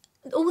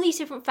all these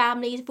different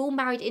families have all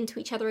married into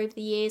each other over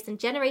the years and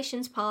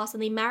generations pass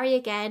and they marry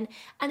again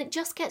and it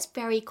just gets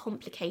very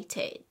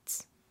complicated.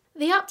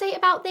 The update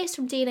about this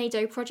from DNA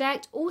Doe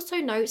Project also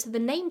notes that the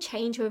name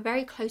change of a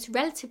very close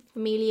relative of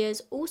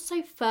Amelia's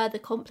also further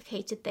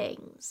complicated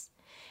things.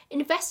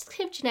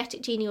 Investigative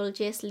genetic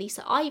genealogist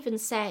Lisa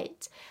Ivins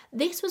said,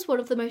 "This was one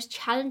of the most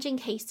challenging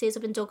cases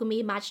of endogamy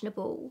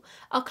imaginable.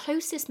 Our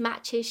closest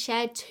matches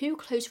shared 2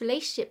 close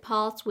relationship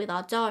paths with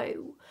our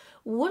doe.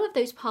 One of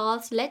those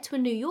paths led to a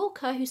New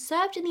Yorker who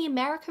served in the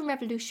American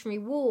Revolutionary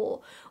War,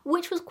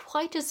 which was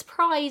quite a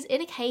surprise in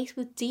a case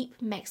with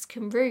deep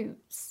Mexican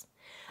roots."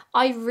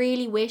 I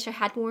really wish I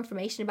had more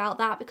information about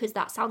that because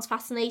that sounds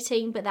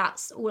fascinating, but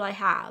that's all I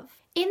have.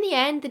 In the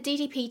end, the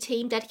DDP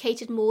team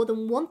dedicated more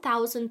than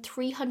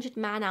 1,300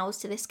 man-hours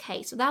to this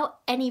case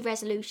without any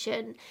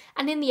resolution,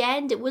 and in the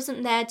end, it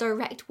wasn't their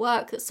direct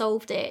work that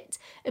solved it.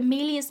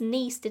 Amelia's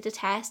niece did a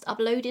test,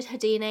 uploaded her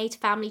DNA to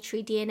Family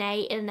Tree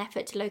DNA in an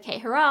effort to locate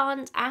her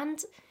aunt,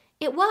 and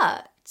it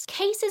worked.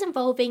 Cases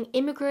involving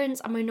immigrants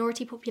and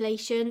minority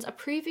populations are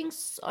proving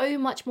so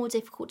much more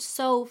difficult to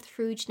solve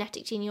through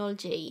genetic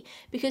genealogy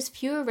because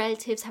fewer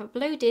relatives have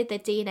uploaded their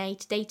DNA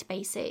to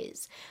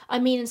databases. I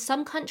mean, in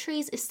some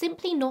countries, it's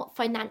simply not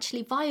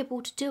financially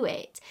viable to do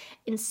it.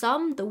 In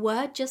some, the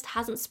word just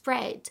hasn't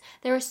spread.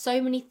 There are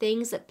so many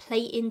things that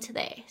play into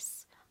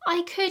this.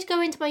 I could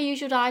go into my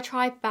usual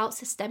diatribe about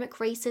systemic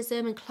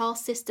racism and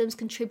class systems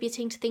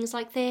contributing to things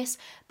like this,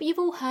 but you've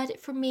all heard it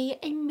from me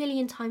a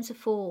million times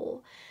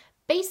before.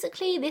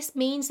 Basically, this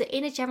means that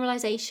in a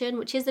generalisation,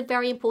 which is a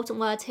very important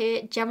word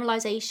here,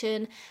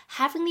 generalisation,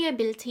 having the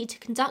ability to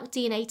conduct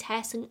DNA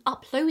tests and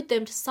upload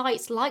them to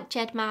sites like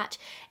GEDmatch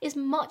is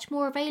much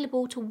more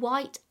available to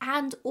white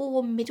and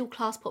or middle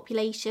class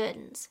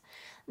populations.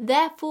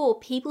 Therefore,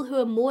 people who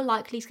are more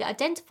likely to get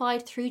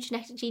identified through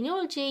genetic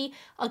genealogy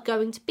are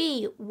going to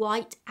be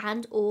white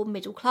and or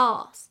middle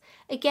class.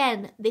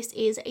 Again, this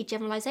is a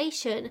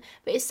generalisation,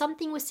 but it's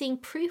something we're seeing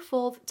proof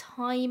of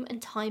time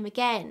and time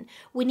again.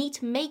 We need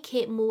to make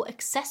it more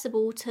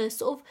accessible to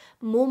sort of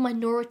more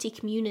minority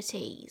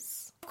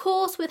communities. Of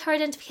course, with her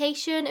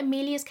identification,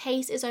 Amelia's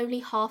case is only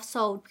half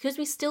solved because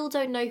we still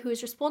don't know who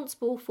is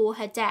responsible for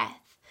her death.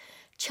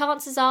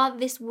 Chances are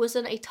this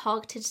wasn't a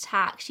targeted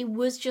attack. She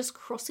was just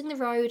crossing the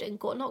road and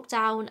got knocked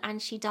down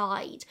and she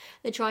died.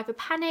 The driver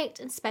panicked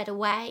and sped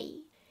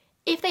away.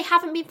 If they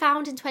haven't been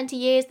found in 20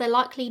 years, they're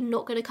likely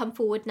not going to come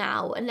forward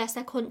now, unless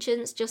their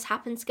conscience just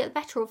happens to get the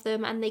better of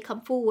them and they come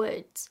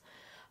forward.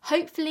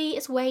 Hopefully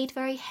it's weighed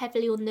very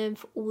heavily on them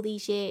for all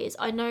these years.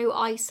 I know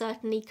I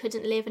certainly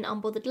couldn't live an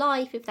unbothered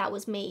life if that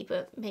was me,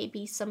 but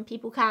maybe some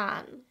people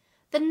can.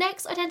 The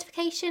next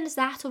identification is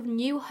that of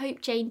New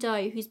Hope Jane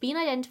Doe, who's been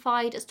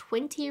identified as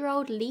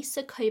 20-year-old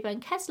Lisa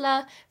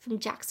Coburn-Kessler from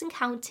Jackson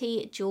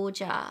County,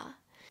 Georgia.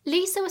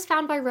 Lisa was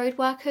found by road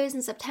workers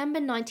in September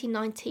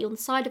 1990 on the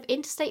side of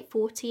Interstate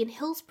 40 in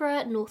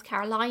Hillsborough, North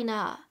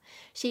Carolina.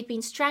 She'd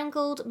been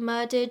strangled,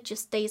 murdered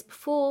just days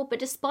before, but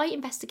despite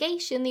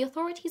investigation, the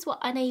authorities were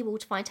unable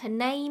to find her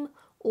name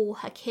or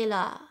her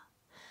killer.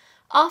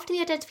 After the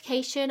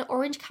identification,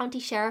 Orange County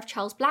Sheriff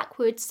Charles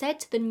Blackwood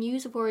said to the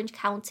News of Orange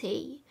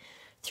County,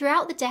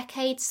 "Throughout the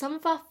decades, some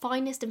of our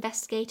finest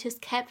investigators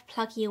kept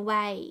plugging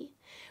away.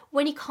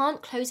 When you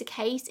can't close a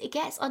case, it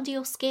gets under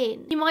your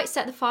skin. You might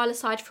set the file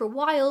aside for a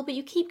while, but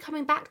you keep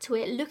coming back to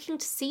it, looking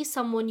to see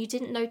someone you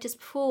didn't notice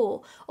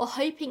before, or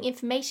hoping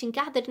information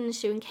gathered in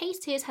ensuing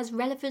cases has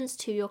relevance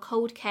to your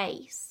cold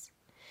case."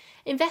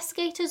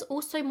 Investigators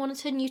also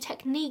monitored new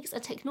techniques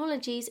and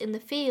technologies in the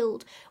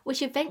field,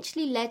 which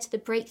eventually led to the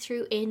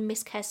breakthrough in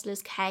Miss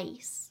Kessler's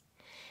case.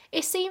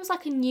 It seems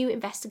like a new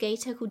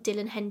investigator called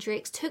Dylan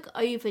Hendricks took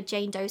over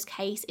Jane Doe's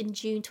case in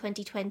June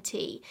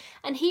 2020,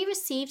 and he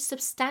received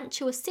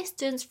substantial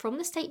assistance from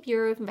the State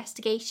Bureau of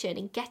Investigation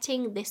in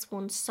getting this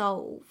one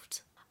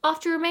solved.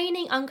 After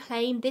remaining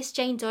unclaimed, this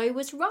Jane Doe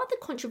was rather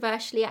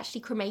controversially actually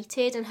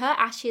cremated and her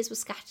ashes were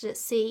scattered at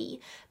sea,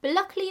 but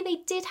luckily they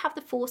did have the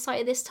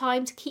foresight at this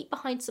time to keep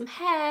behind some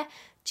hair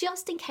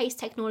just in case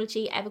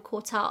technology ever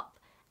caught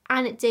up,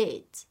 and it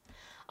did.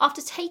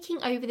 After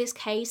taking over this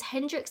case,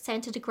 Hendricks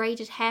sent a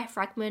degraded hair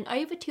fragment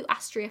over to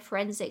Astria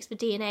Forensics for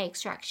DNA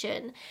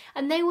extraction,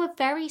 and they were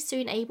very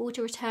soon able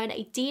to return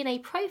a DNA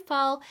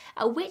profile,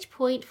 at which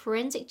point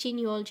forensic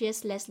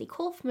genealogist Leslie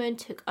Kaufman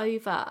took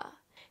over.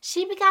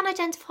 She began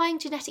identifying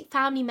genetic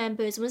family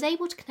members and was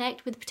able to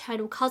connect with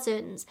paternal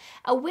cousins,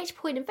 at which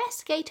point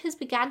investigators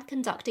began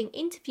conducting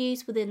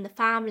interviews within the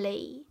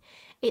family.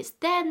 It's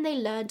then they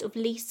learned of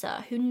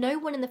Lisa, who no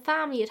one in the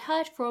family had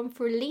heard from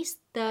for at least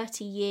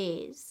 30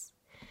 years.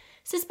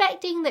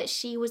 Suspecting that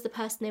she was the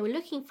person they were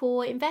looking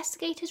for,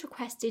 investigators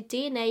requested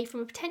DNA from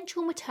a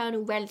potential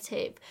maternal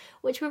relative,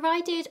 which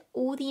provided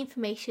all the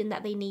information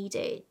that they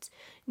needed.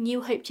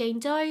 New Hope Jane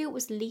Doe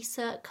was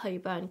Lisa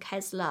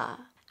Coburn-Kessler.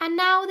 And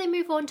now they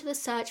move on to the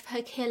search for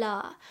her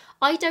killer.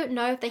 I don't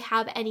know if they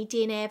have any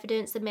DNA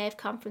evidence that may have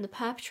come from the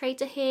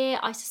perpetrator here.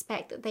 I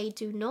suspect that they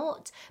do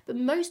not, but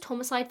most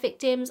homicide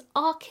victims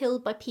are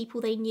killed by people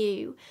they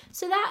knew,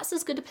 so that's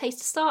as good a place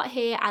to start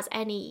here as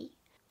any.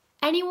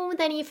 Anyone with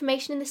any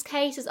information in this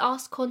case is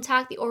asked to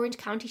contact the Orange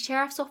County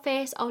Sheriff's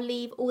Office. I'll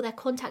leave all their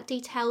contact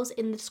details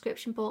in the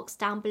description box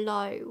down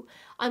below.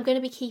 I'm going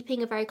to be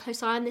keeping a very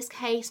close eye on this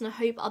case, and I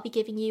hope I'll be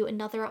giving you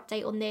another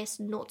update on this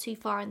not too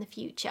far in the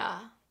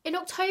future. In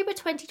October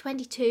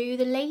 2022,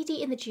 the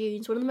Lady in the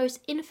Dunes, one of the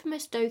most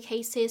infamous Doe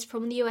cases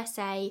from the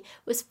USA,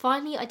 was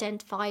finally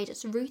identified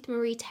as Ruth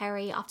Marie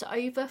Terry after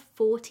over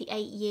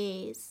 48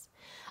 years.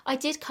 I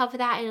did cover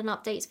that in an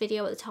updates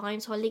video at the time,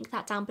 so I'll link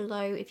that down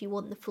below if you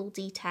want the full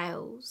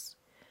details.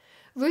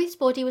 Ruth's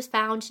body was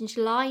found in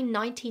July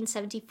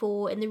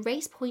 1974 in the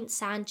Race Point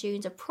sand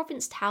dunes of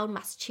Provincetown,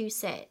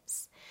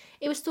 Massachusetts.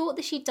 It was thought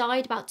that she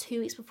died about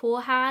 2 weeks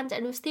beforehand,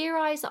 and it was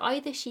theorised that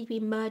either she'd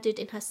been murdered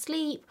in her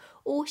sleep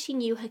or she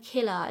knew her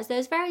killer, as there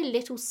was very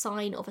little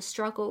sign of a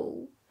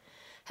struggle.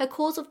 Her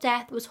cause of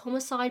death was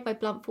homicide by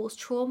blunt force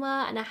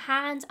trauma, and her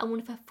hand and one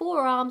of her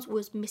forearms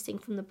was missing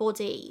from the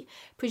body,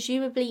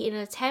 presumably in an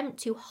attempt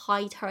to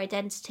hide her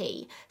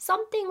identity,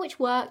 something which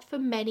worked for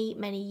many,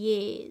 many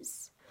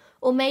years.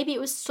 Or maybe it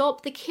was to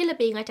stop the killer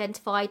being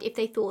identified if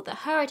they thought that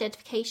her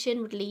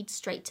identification would lead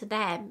straight to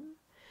them.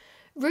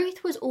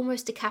 Ruth was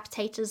almost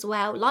decapitated as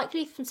well,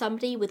 likely from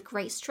somebody with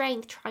great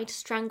strength trying to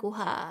strangle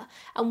her,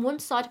 and one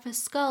side of her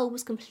skull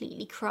was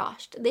completely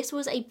crushed. This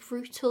was a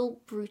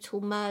brutal,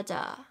 brutal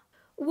murder.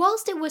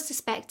 Whilst it was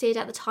suspected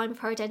at the time of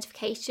her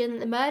identification that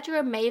the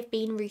murderer may have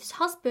been Ruth's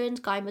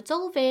husband, Guy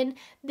Modolvin,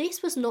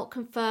 this was not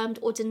confirmed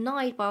or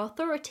denied by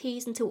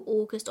authorities until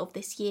August of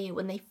this year,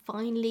 when they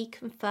finally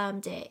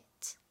confirmed it.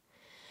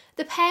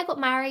 The pair got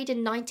married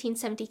in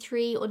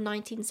 1973 or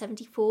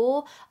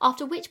 1974,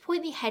 after which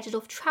point they headed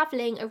off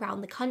travelling around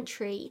the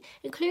country,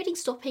 including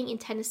stopping in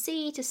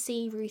Tennessee to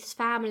see Ruth's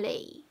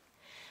family.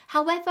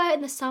 However,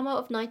 in the summer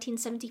of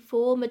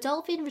 1974,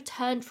 Moldavin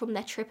returned from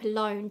their trip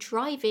alone,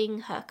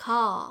 driving her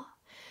car.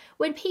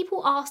 When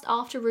people asked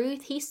after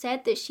Ruth, he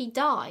said that she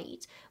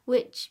died,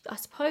 which I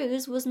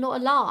suppose was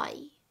not a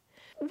lie.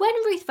 When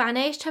Ruth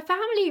vanished, her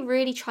family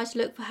really tried to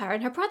look for her,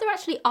 and her brother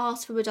actually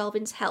asked for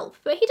Moldavin's help,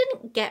 but he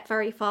didn't get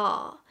very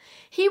far.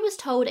 He was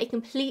told a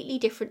completely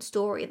different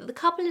story, that the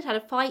couple had had a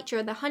fight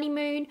during their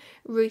honeymoon,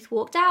 Ruth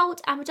walked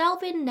out, and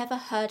Moldavin never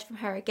heard from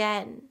her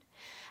again.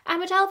 And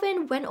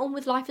Moldavin went on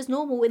with life as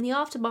normal in the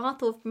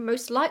aftermath of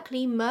most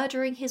likely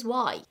murdering his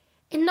wife.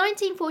 In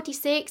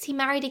 1946, he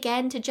married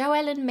again to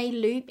Joellen May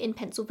Loop in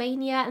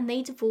Pennsylvania, and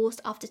they divorced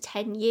after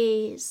 10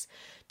 years.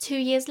 2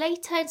 years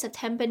later, in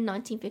September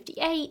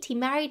 1958, he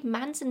married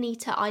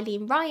Manzanita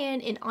Eileen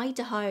Ryan in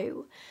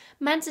Idaho.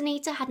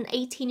 Manzanita had an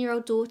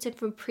 18-year-old daughter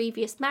from a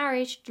previous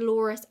marriage,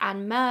 Dolores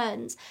Ann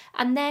Mearns,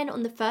 and then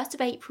on the 1st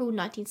of April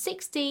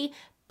 1960,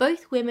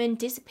 both women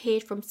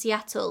disappeared from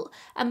Seattle,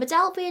 and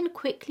Moldavin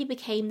quickly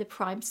became the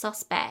prime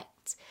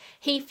suspect.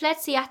 He fled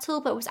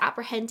Seattle but was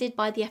apprehended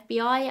by the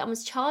FBI and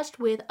was charged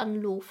with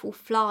unlawful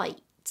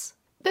flight.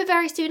 But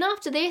very soon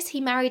after this,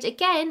 he married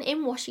again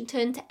in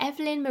Washington to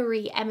Evelyn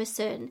Marie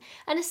Emerson,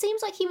 and it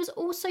seems like he was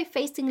also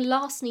facing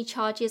larceny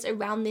charges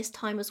around this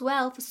time as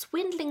well for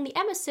swindling the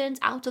Emersons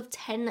out of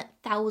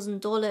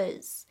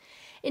 $10,000.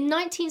 In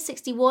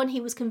 1961, he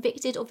was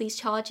convicted of these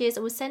charges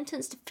and was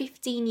sentenced to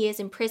 15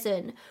 years in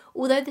prison,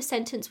 although the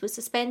sentence was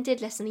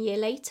suspended less than a year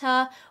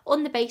later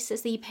on the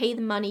basis that he paid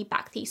the money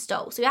back that he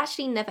stole, so he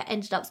actually never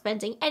ended up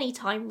spending any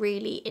time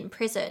really in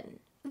prison.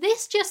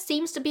 This just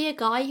seems to be a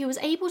guy who was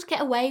able to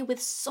get away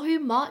with so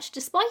much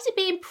despite it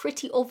being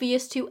pretty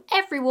obvious to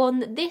everyone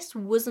that this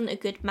wasn't a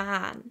good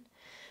man.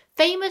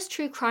 Famous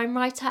true crime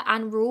writer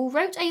Anne Rule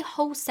wrote a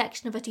whole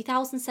section of her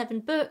 2007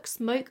 book,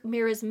 Smoke,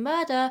 Mirrors,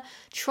 Murder,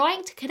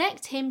 trying to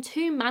connect him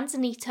to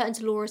Manzanita and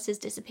Dolores'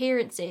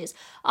 disappearances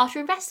after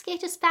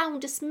investigators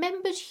found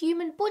dismembered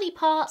human body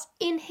parts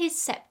in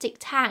his septic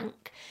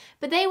tank,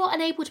 but they were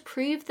unable to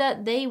prove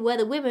that they were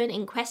the women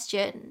in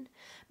question.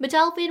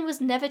 Moldavin was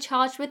never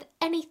charged with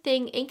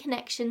anything in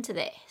connection to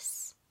this.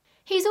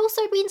 He's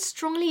also been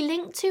strongly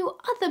linked to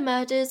other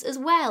murders as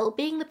well,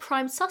 being the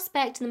prime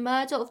suspect in the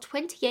murder of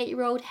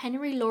 28-year-old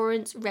Henry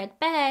Lawrence Red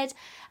Baird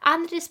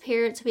and the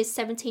disappearance of his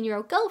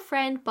 17-year-old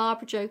girlfriend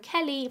Barbara Jo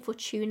Kelly in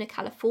Fortuna,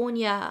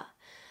 California.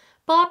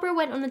 Barbara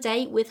went on a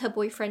date with her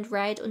boyfriend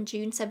Red on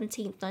June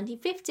 17,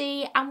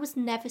 1950 and was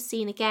never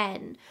seen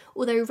again,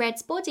 although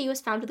Red's body was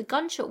found with a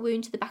gunshot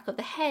wound to the back of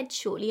the head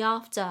shortly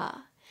after.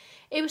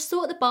 It was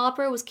thought that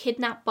Barbara was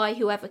kidnapped by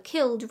whoever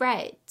killed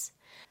Red.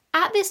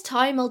 At this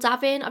time,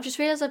 Moldavin, I've just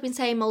realised I've been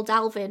saying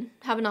Moldavin,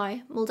 haven't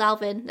I?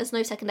 Moldavin, there's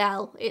no second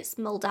L, it's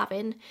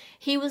Moldavin.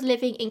 He was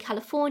living in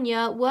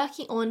California,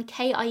 working on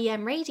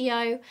KIEM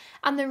radio,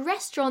 and the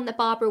restaurant that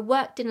Barbara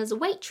worked in as a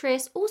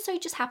waitress also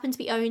just happened to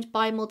be owned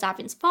by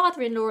Moldavin's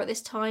father-in-law at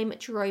this time,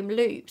 Jerome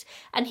Loop,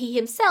 and he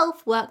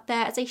himself worked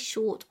there as a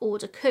short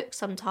order cook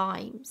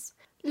sometimes.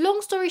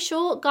 Long story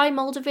short, Guy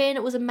Moldavin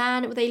was a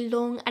man with a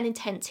long and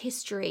intense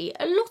history,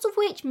 a lot of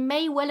which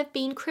may well have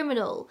been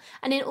criminal,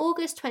 and in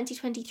August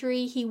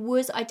 2023 he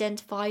was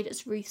identified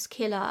as Ruth's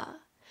killer.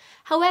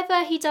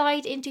 However, he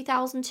died in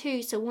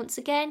 2002, so once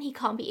again he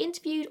can't be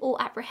interviewed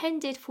or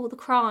apprehended for the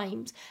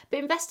crimes, but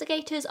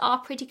investigators are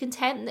pretty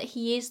content that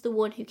he is the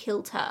one who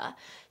killed her.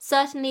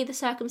 Certainly the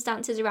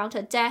circumstances around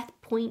her death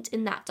point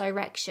in that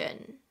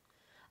direction.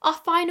 Our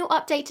final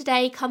update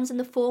today comes in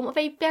the form of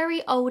a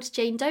very old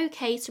Jane Doe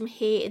case from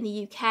here in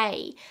the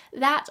UK,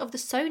 that of the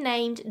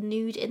so-named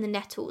Nude in the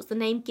Nettles, the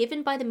name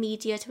given by the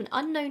media to an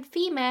unknown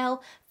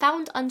female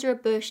found under a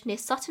bush near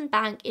Sutton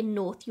Bank in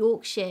North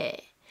Yorkshire.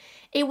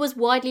 It was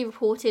widely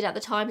reported at the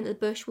time that the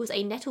bush was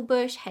a nettle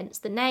bush, hence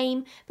the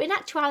name, but in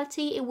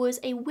actuality it was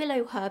a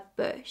willow herb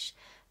bush.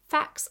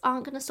 Facts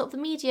aren't going to stop the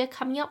media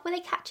coming up with a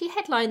catchy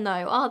headline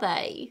though, are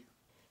they?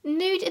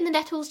 Nude in the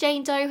Nettles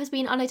Jane Doe has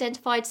been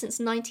unidentified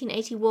since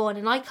 1981,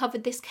 and I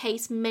covered this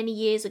case many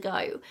years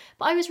ago,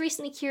 but I was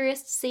recently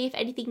curious to see if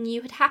anything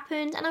new had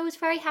happened, and I was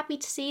very happy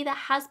to see there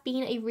has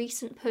been a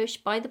recent push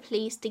by the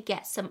police to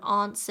get some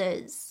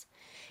answers.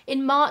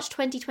 In March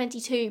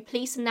 2022,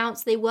 police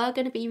announced they were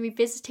going to be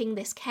revisiting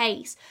this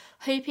case,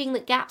 hoping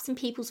that gaps in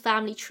people's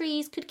family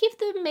trees could give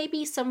them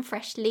maybe some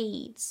fresh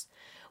leads.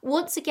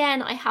 Once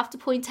again, I have to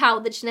point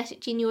out that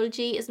genetic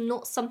genealogy is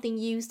not something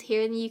used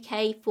here in the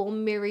UK for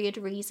myriad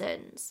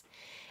reasons.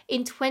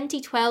 In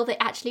 2012, they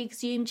actually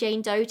exhumed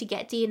Jane Doe to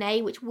get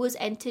DNA, which was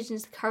entered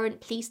into the current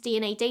police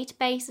DNA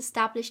database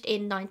established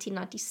in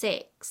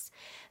 1996.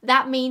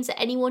 That means that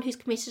anyone who's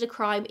committed a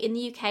crime in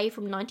the UK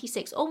from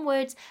 96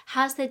 onwards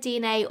has their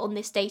DNA on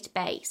this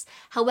database.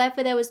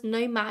 However, there was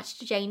no match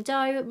to Jane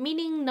Doe,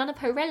 meaning none of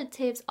her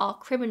relatives are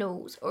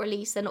criminals, or at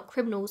least they're not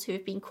criminals who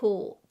have been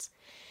caught.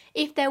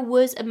 If there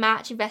was a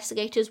match,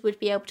 investigators would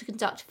be able to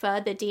conduct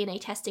further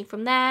DNA testing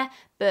from there,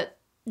 but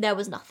there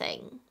was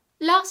nothing.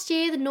 Last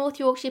year, the North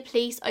Yorkshire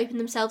Police opened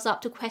themselves up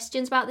to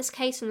questions about this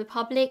case from the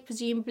public,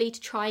 presumably to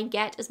try and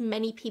get as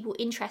many people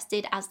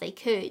interested as they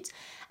could.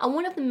 And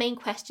one of the main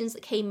questions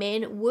that came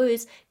in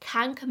was,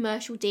 can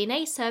commercial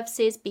DNA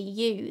services be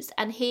used?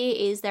 And here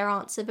is their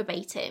answer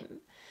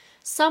verbatim.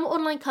 Some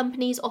online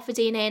companies offer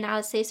DNA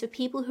analysis for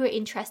people who are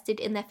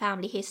interested in their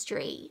family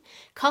history.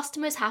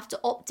 Customers have to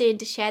opt in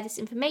to share this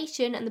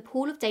information, and the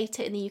pool of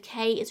data in the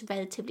UK is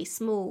relatively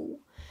small.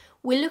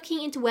 We're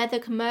looking into whether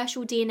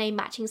commercial DNA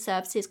matching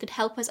services could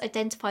help us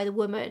identify the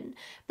woman,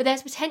 but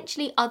there's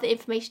potentially other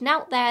information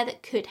out there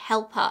that could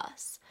help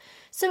us.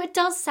 So it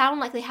does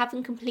sound like they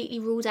haven't completely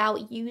ruled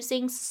out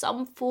using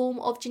some form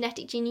of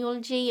genetic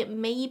genealogy,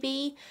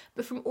 maybe,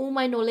 but from all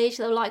my knowledge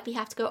they'll likely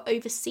have to go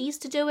overseas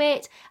to do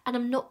it, and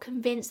I'm not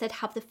convinced they'd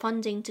have the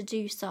funding to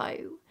do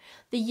so.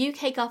 The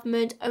UK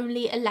government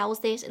only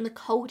allows this in the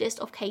coldest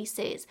of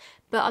cases,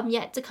 but I'm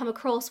yet to come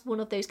across one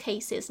of those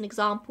cases, an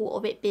example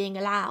of it being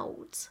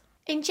allowed.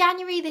 In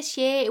January this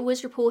year, it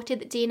was reported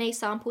that DNA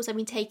samples had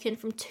been taken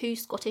from two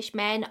Scottish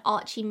men,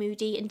 Archie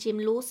Moody and Jim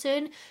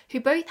Lawson, who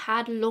both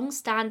had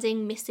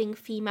long-standing missing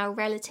female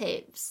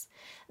relatives.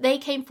 They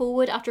came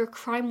forward after a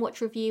Crime Watch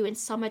review in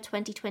summer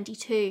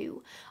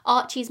 2022.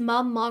 Archie's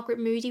mum, Margaret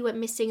Moody, went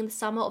missing in the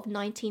summer of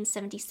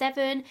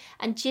 1977,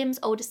 and Jim's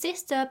older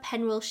sister,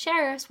 Penwell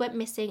Sheriffs, went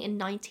missing in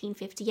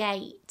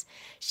 1958.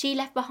 She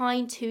left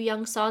behind two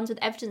young sons with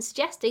evidence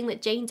suggesting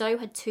that Jane Doe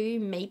had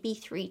 2, maybe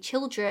 3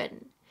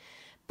 children.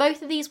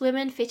 Both of these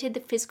women fitted the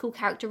physical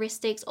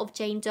characteristics of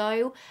Jane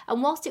Doe,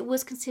 and whilst it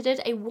was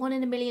considered a 1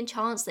 in a million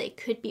chance that it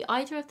could be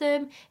either of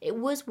them, it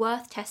was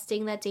worth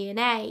testing their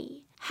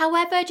DNA.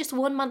 However, just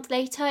 1 month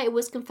later, it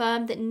was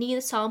confirmed that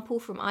neither sample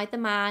from either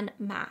man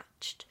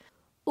matched.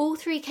 All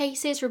 3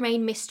 cases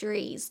remain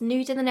mysteries: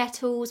 Nude and the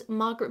Nettles,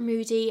 Margaret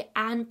Moody,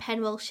 and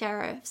Penwell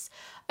Sheriffs.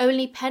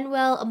 Only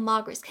Penwell and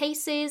Margaret's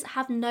cases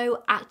have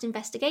no active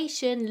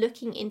investigation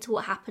looking into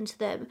what happened to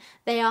them.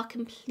 They are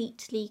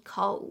completely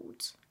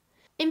cold.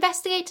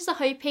 Investigators are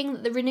hoping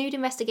that the renewed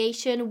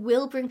investigation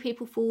will bring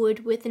people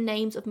forward with the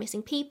names of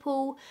missing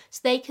people, so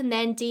they can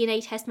then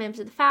DNA test members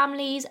of the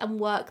families and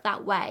work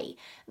that way.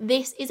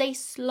 This is a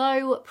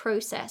slow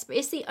process, but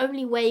it's the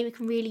only way we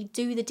can really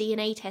do the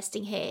DNA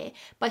testing here,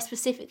 by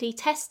specifically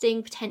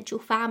testing potential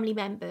family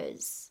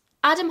members.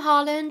 Adam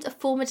Harland, a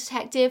former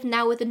detective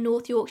now with the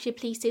North Yorkshire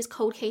Police's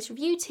Cold Case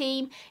Review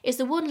team, is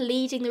the one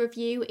leading the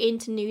review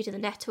into Nude and the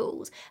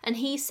Nettles, and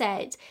he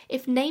said,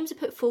 if names are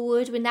put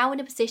forward, we're now in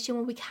a position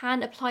where we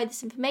can apply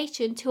this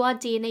information to our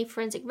DNA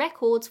forensic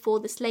records for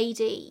this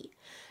lady.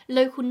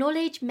 Local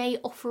knowledge may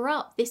offer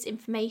up this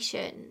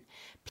information.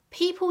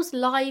 People's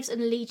lives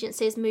and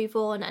allegiances move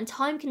on, and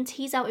time can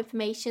tease out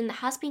information that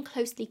has been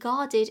closely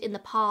guarded in the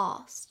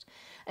past.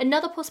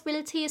 Another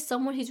possibility is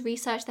someone who's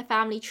researched their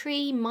family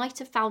tree might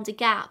have found a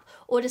gap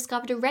or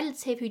discovered a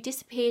relative who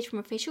disappeared from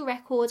official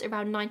records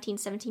around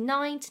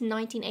 1979 to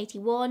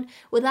 1981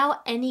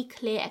 without any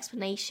clear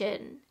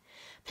explanation.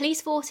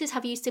 Police forces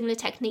have used similar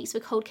techniques for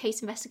cold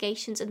case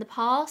investigations in the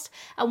past,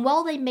 and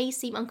while they may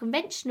seem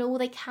unconventional,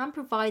 they can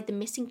provide the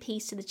missing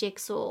piece to the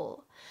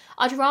jigsaw.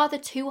 I'd rather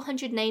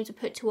 200 names were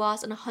put to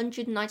us and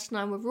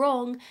 199 were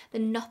wrong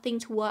than nothing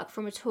to work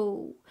from at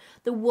all.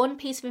 The one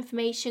piece of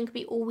information could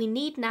be all we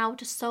need now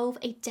to solve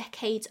a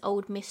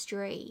decades-old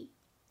mystery.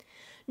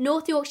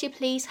 North Yorkshire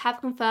Police have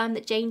confirmed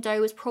that Jane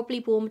Doe was probably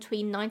born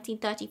between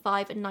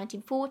 1935 and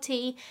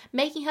 1940,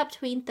 making her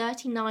between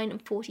 39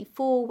 and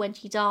 44 when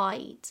she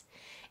died.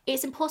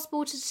 It's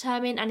impossible to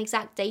determine an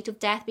exact date of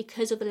death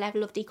because of the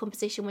level of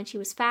decomposition when she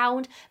was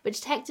found, but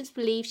detectives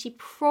believe she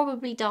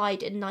probably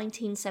died in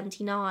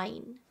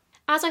 1979.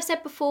 As I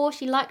said before,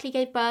 she likely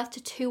gave birth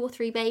to 2 or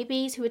 3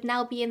 babies who would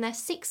now be in their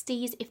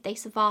 60s if they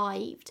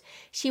survived.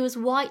 She was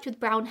white with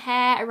brown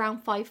hair,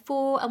 around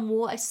 5'4", and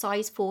wore a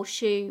size 4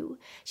 shoe.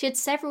 She had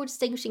several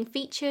distinguishing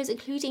features,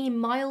 including a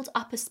mild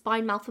upper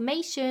spine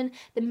malformation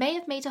that may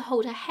have made her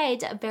hold her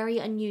head at a very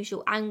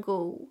unusual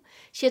angle.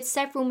 She had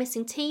several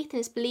missing teeth,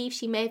 and it's believed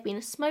she may have been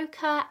a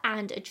smoker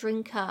and a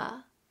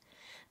drinker.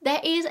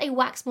 There is a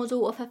wax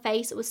model of her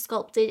face that was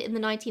sculpted in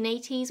the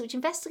 1980s, which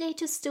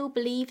investigators still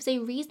believe is a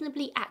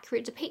reasonably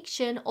accurate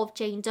depiction of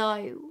Jane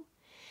Doe.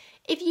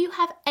 If you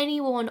have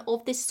anyone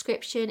of this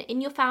description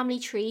in your family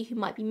tree who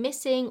might be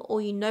missing,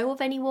 or you know of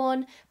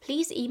anyone,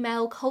 please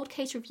email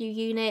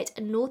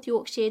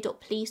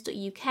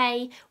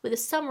coldcasereviewunit@northyorkshire.police.uk with a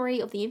summary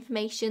of the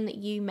information that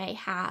you may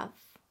have.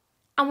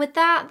 And with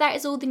that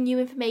is all the new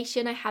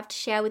information I have to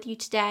share with you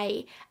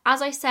today.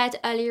 As I said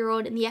earlier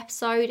on in the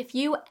episode, if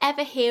you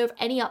ever hear of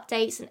any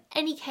updates in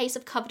any case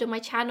I've covered on my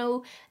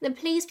channel, then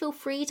please feel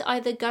free to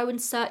either go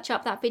and search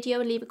up that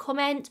video and leave a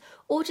comment,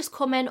 or just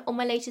comment on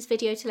my latest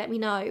video to let me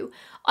know.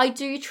 I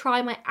do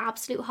try my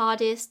absolute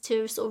hardest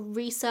to sort of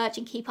research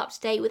and keep up to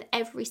date with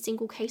every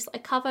single case that I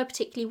cover,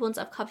 particularly ones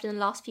I've covered in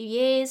the last few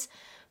years,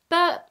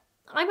 but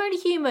I'm only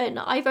human.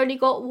 I've only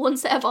got one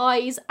set of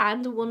eyes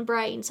and one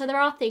brain, so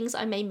there are things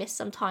I may miss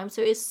sometimes,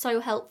 so it is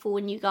so helpful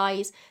when you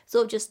guys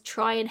sort of just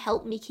try and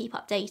help me keep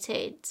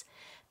updated.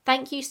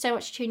 Thank you so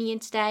much for tuning in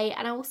today,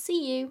 and I will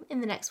see you in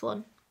the next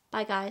one.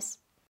 Bye guys.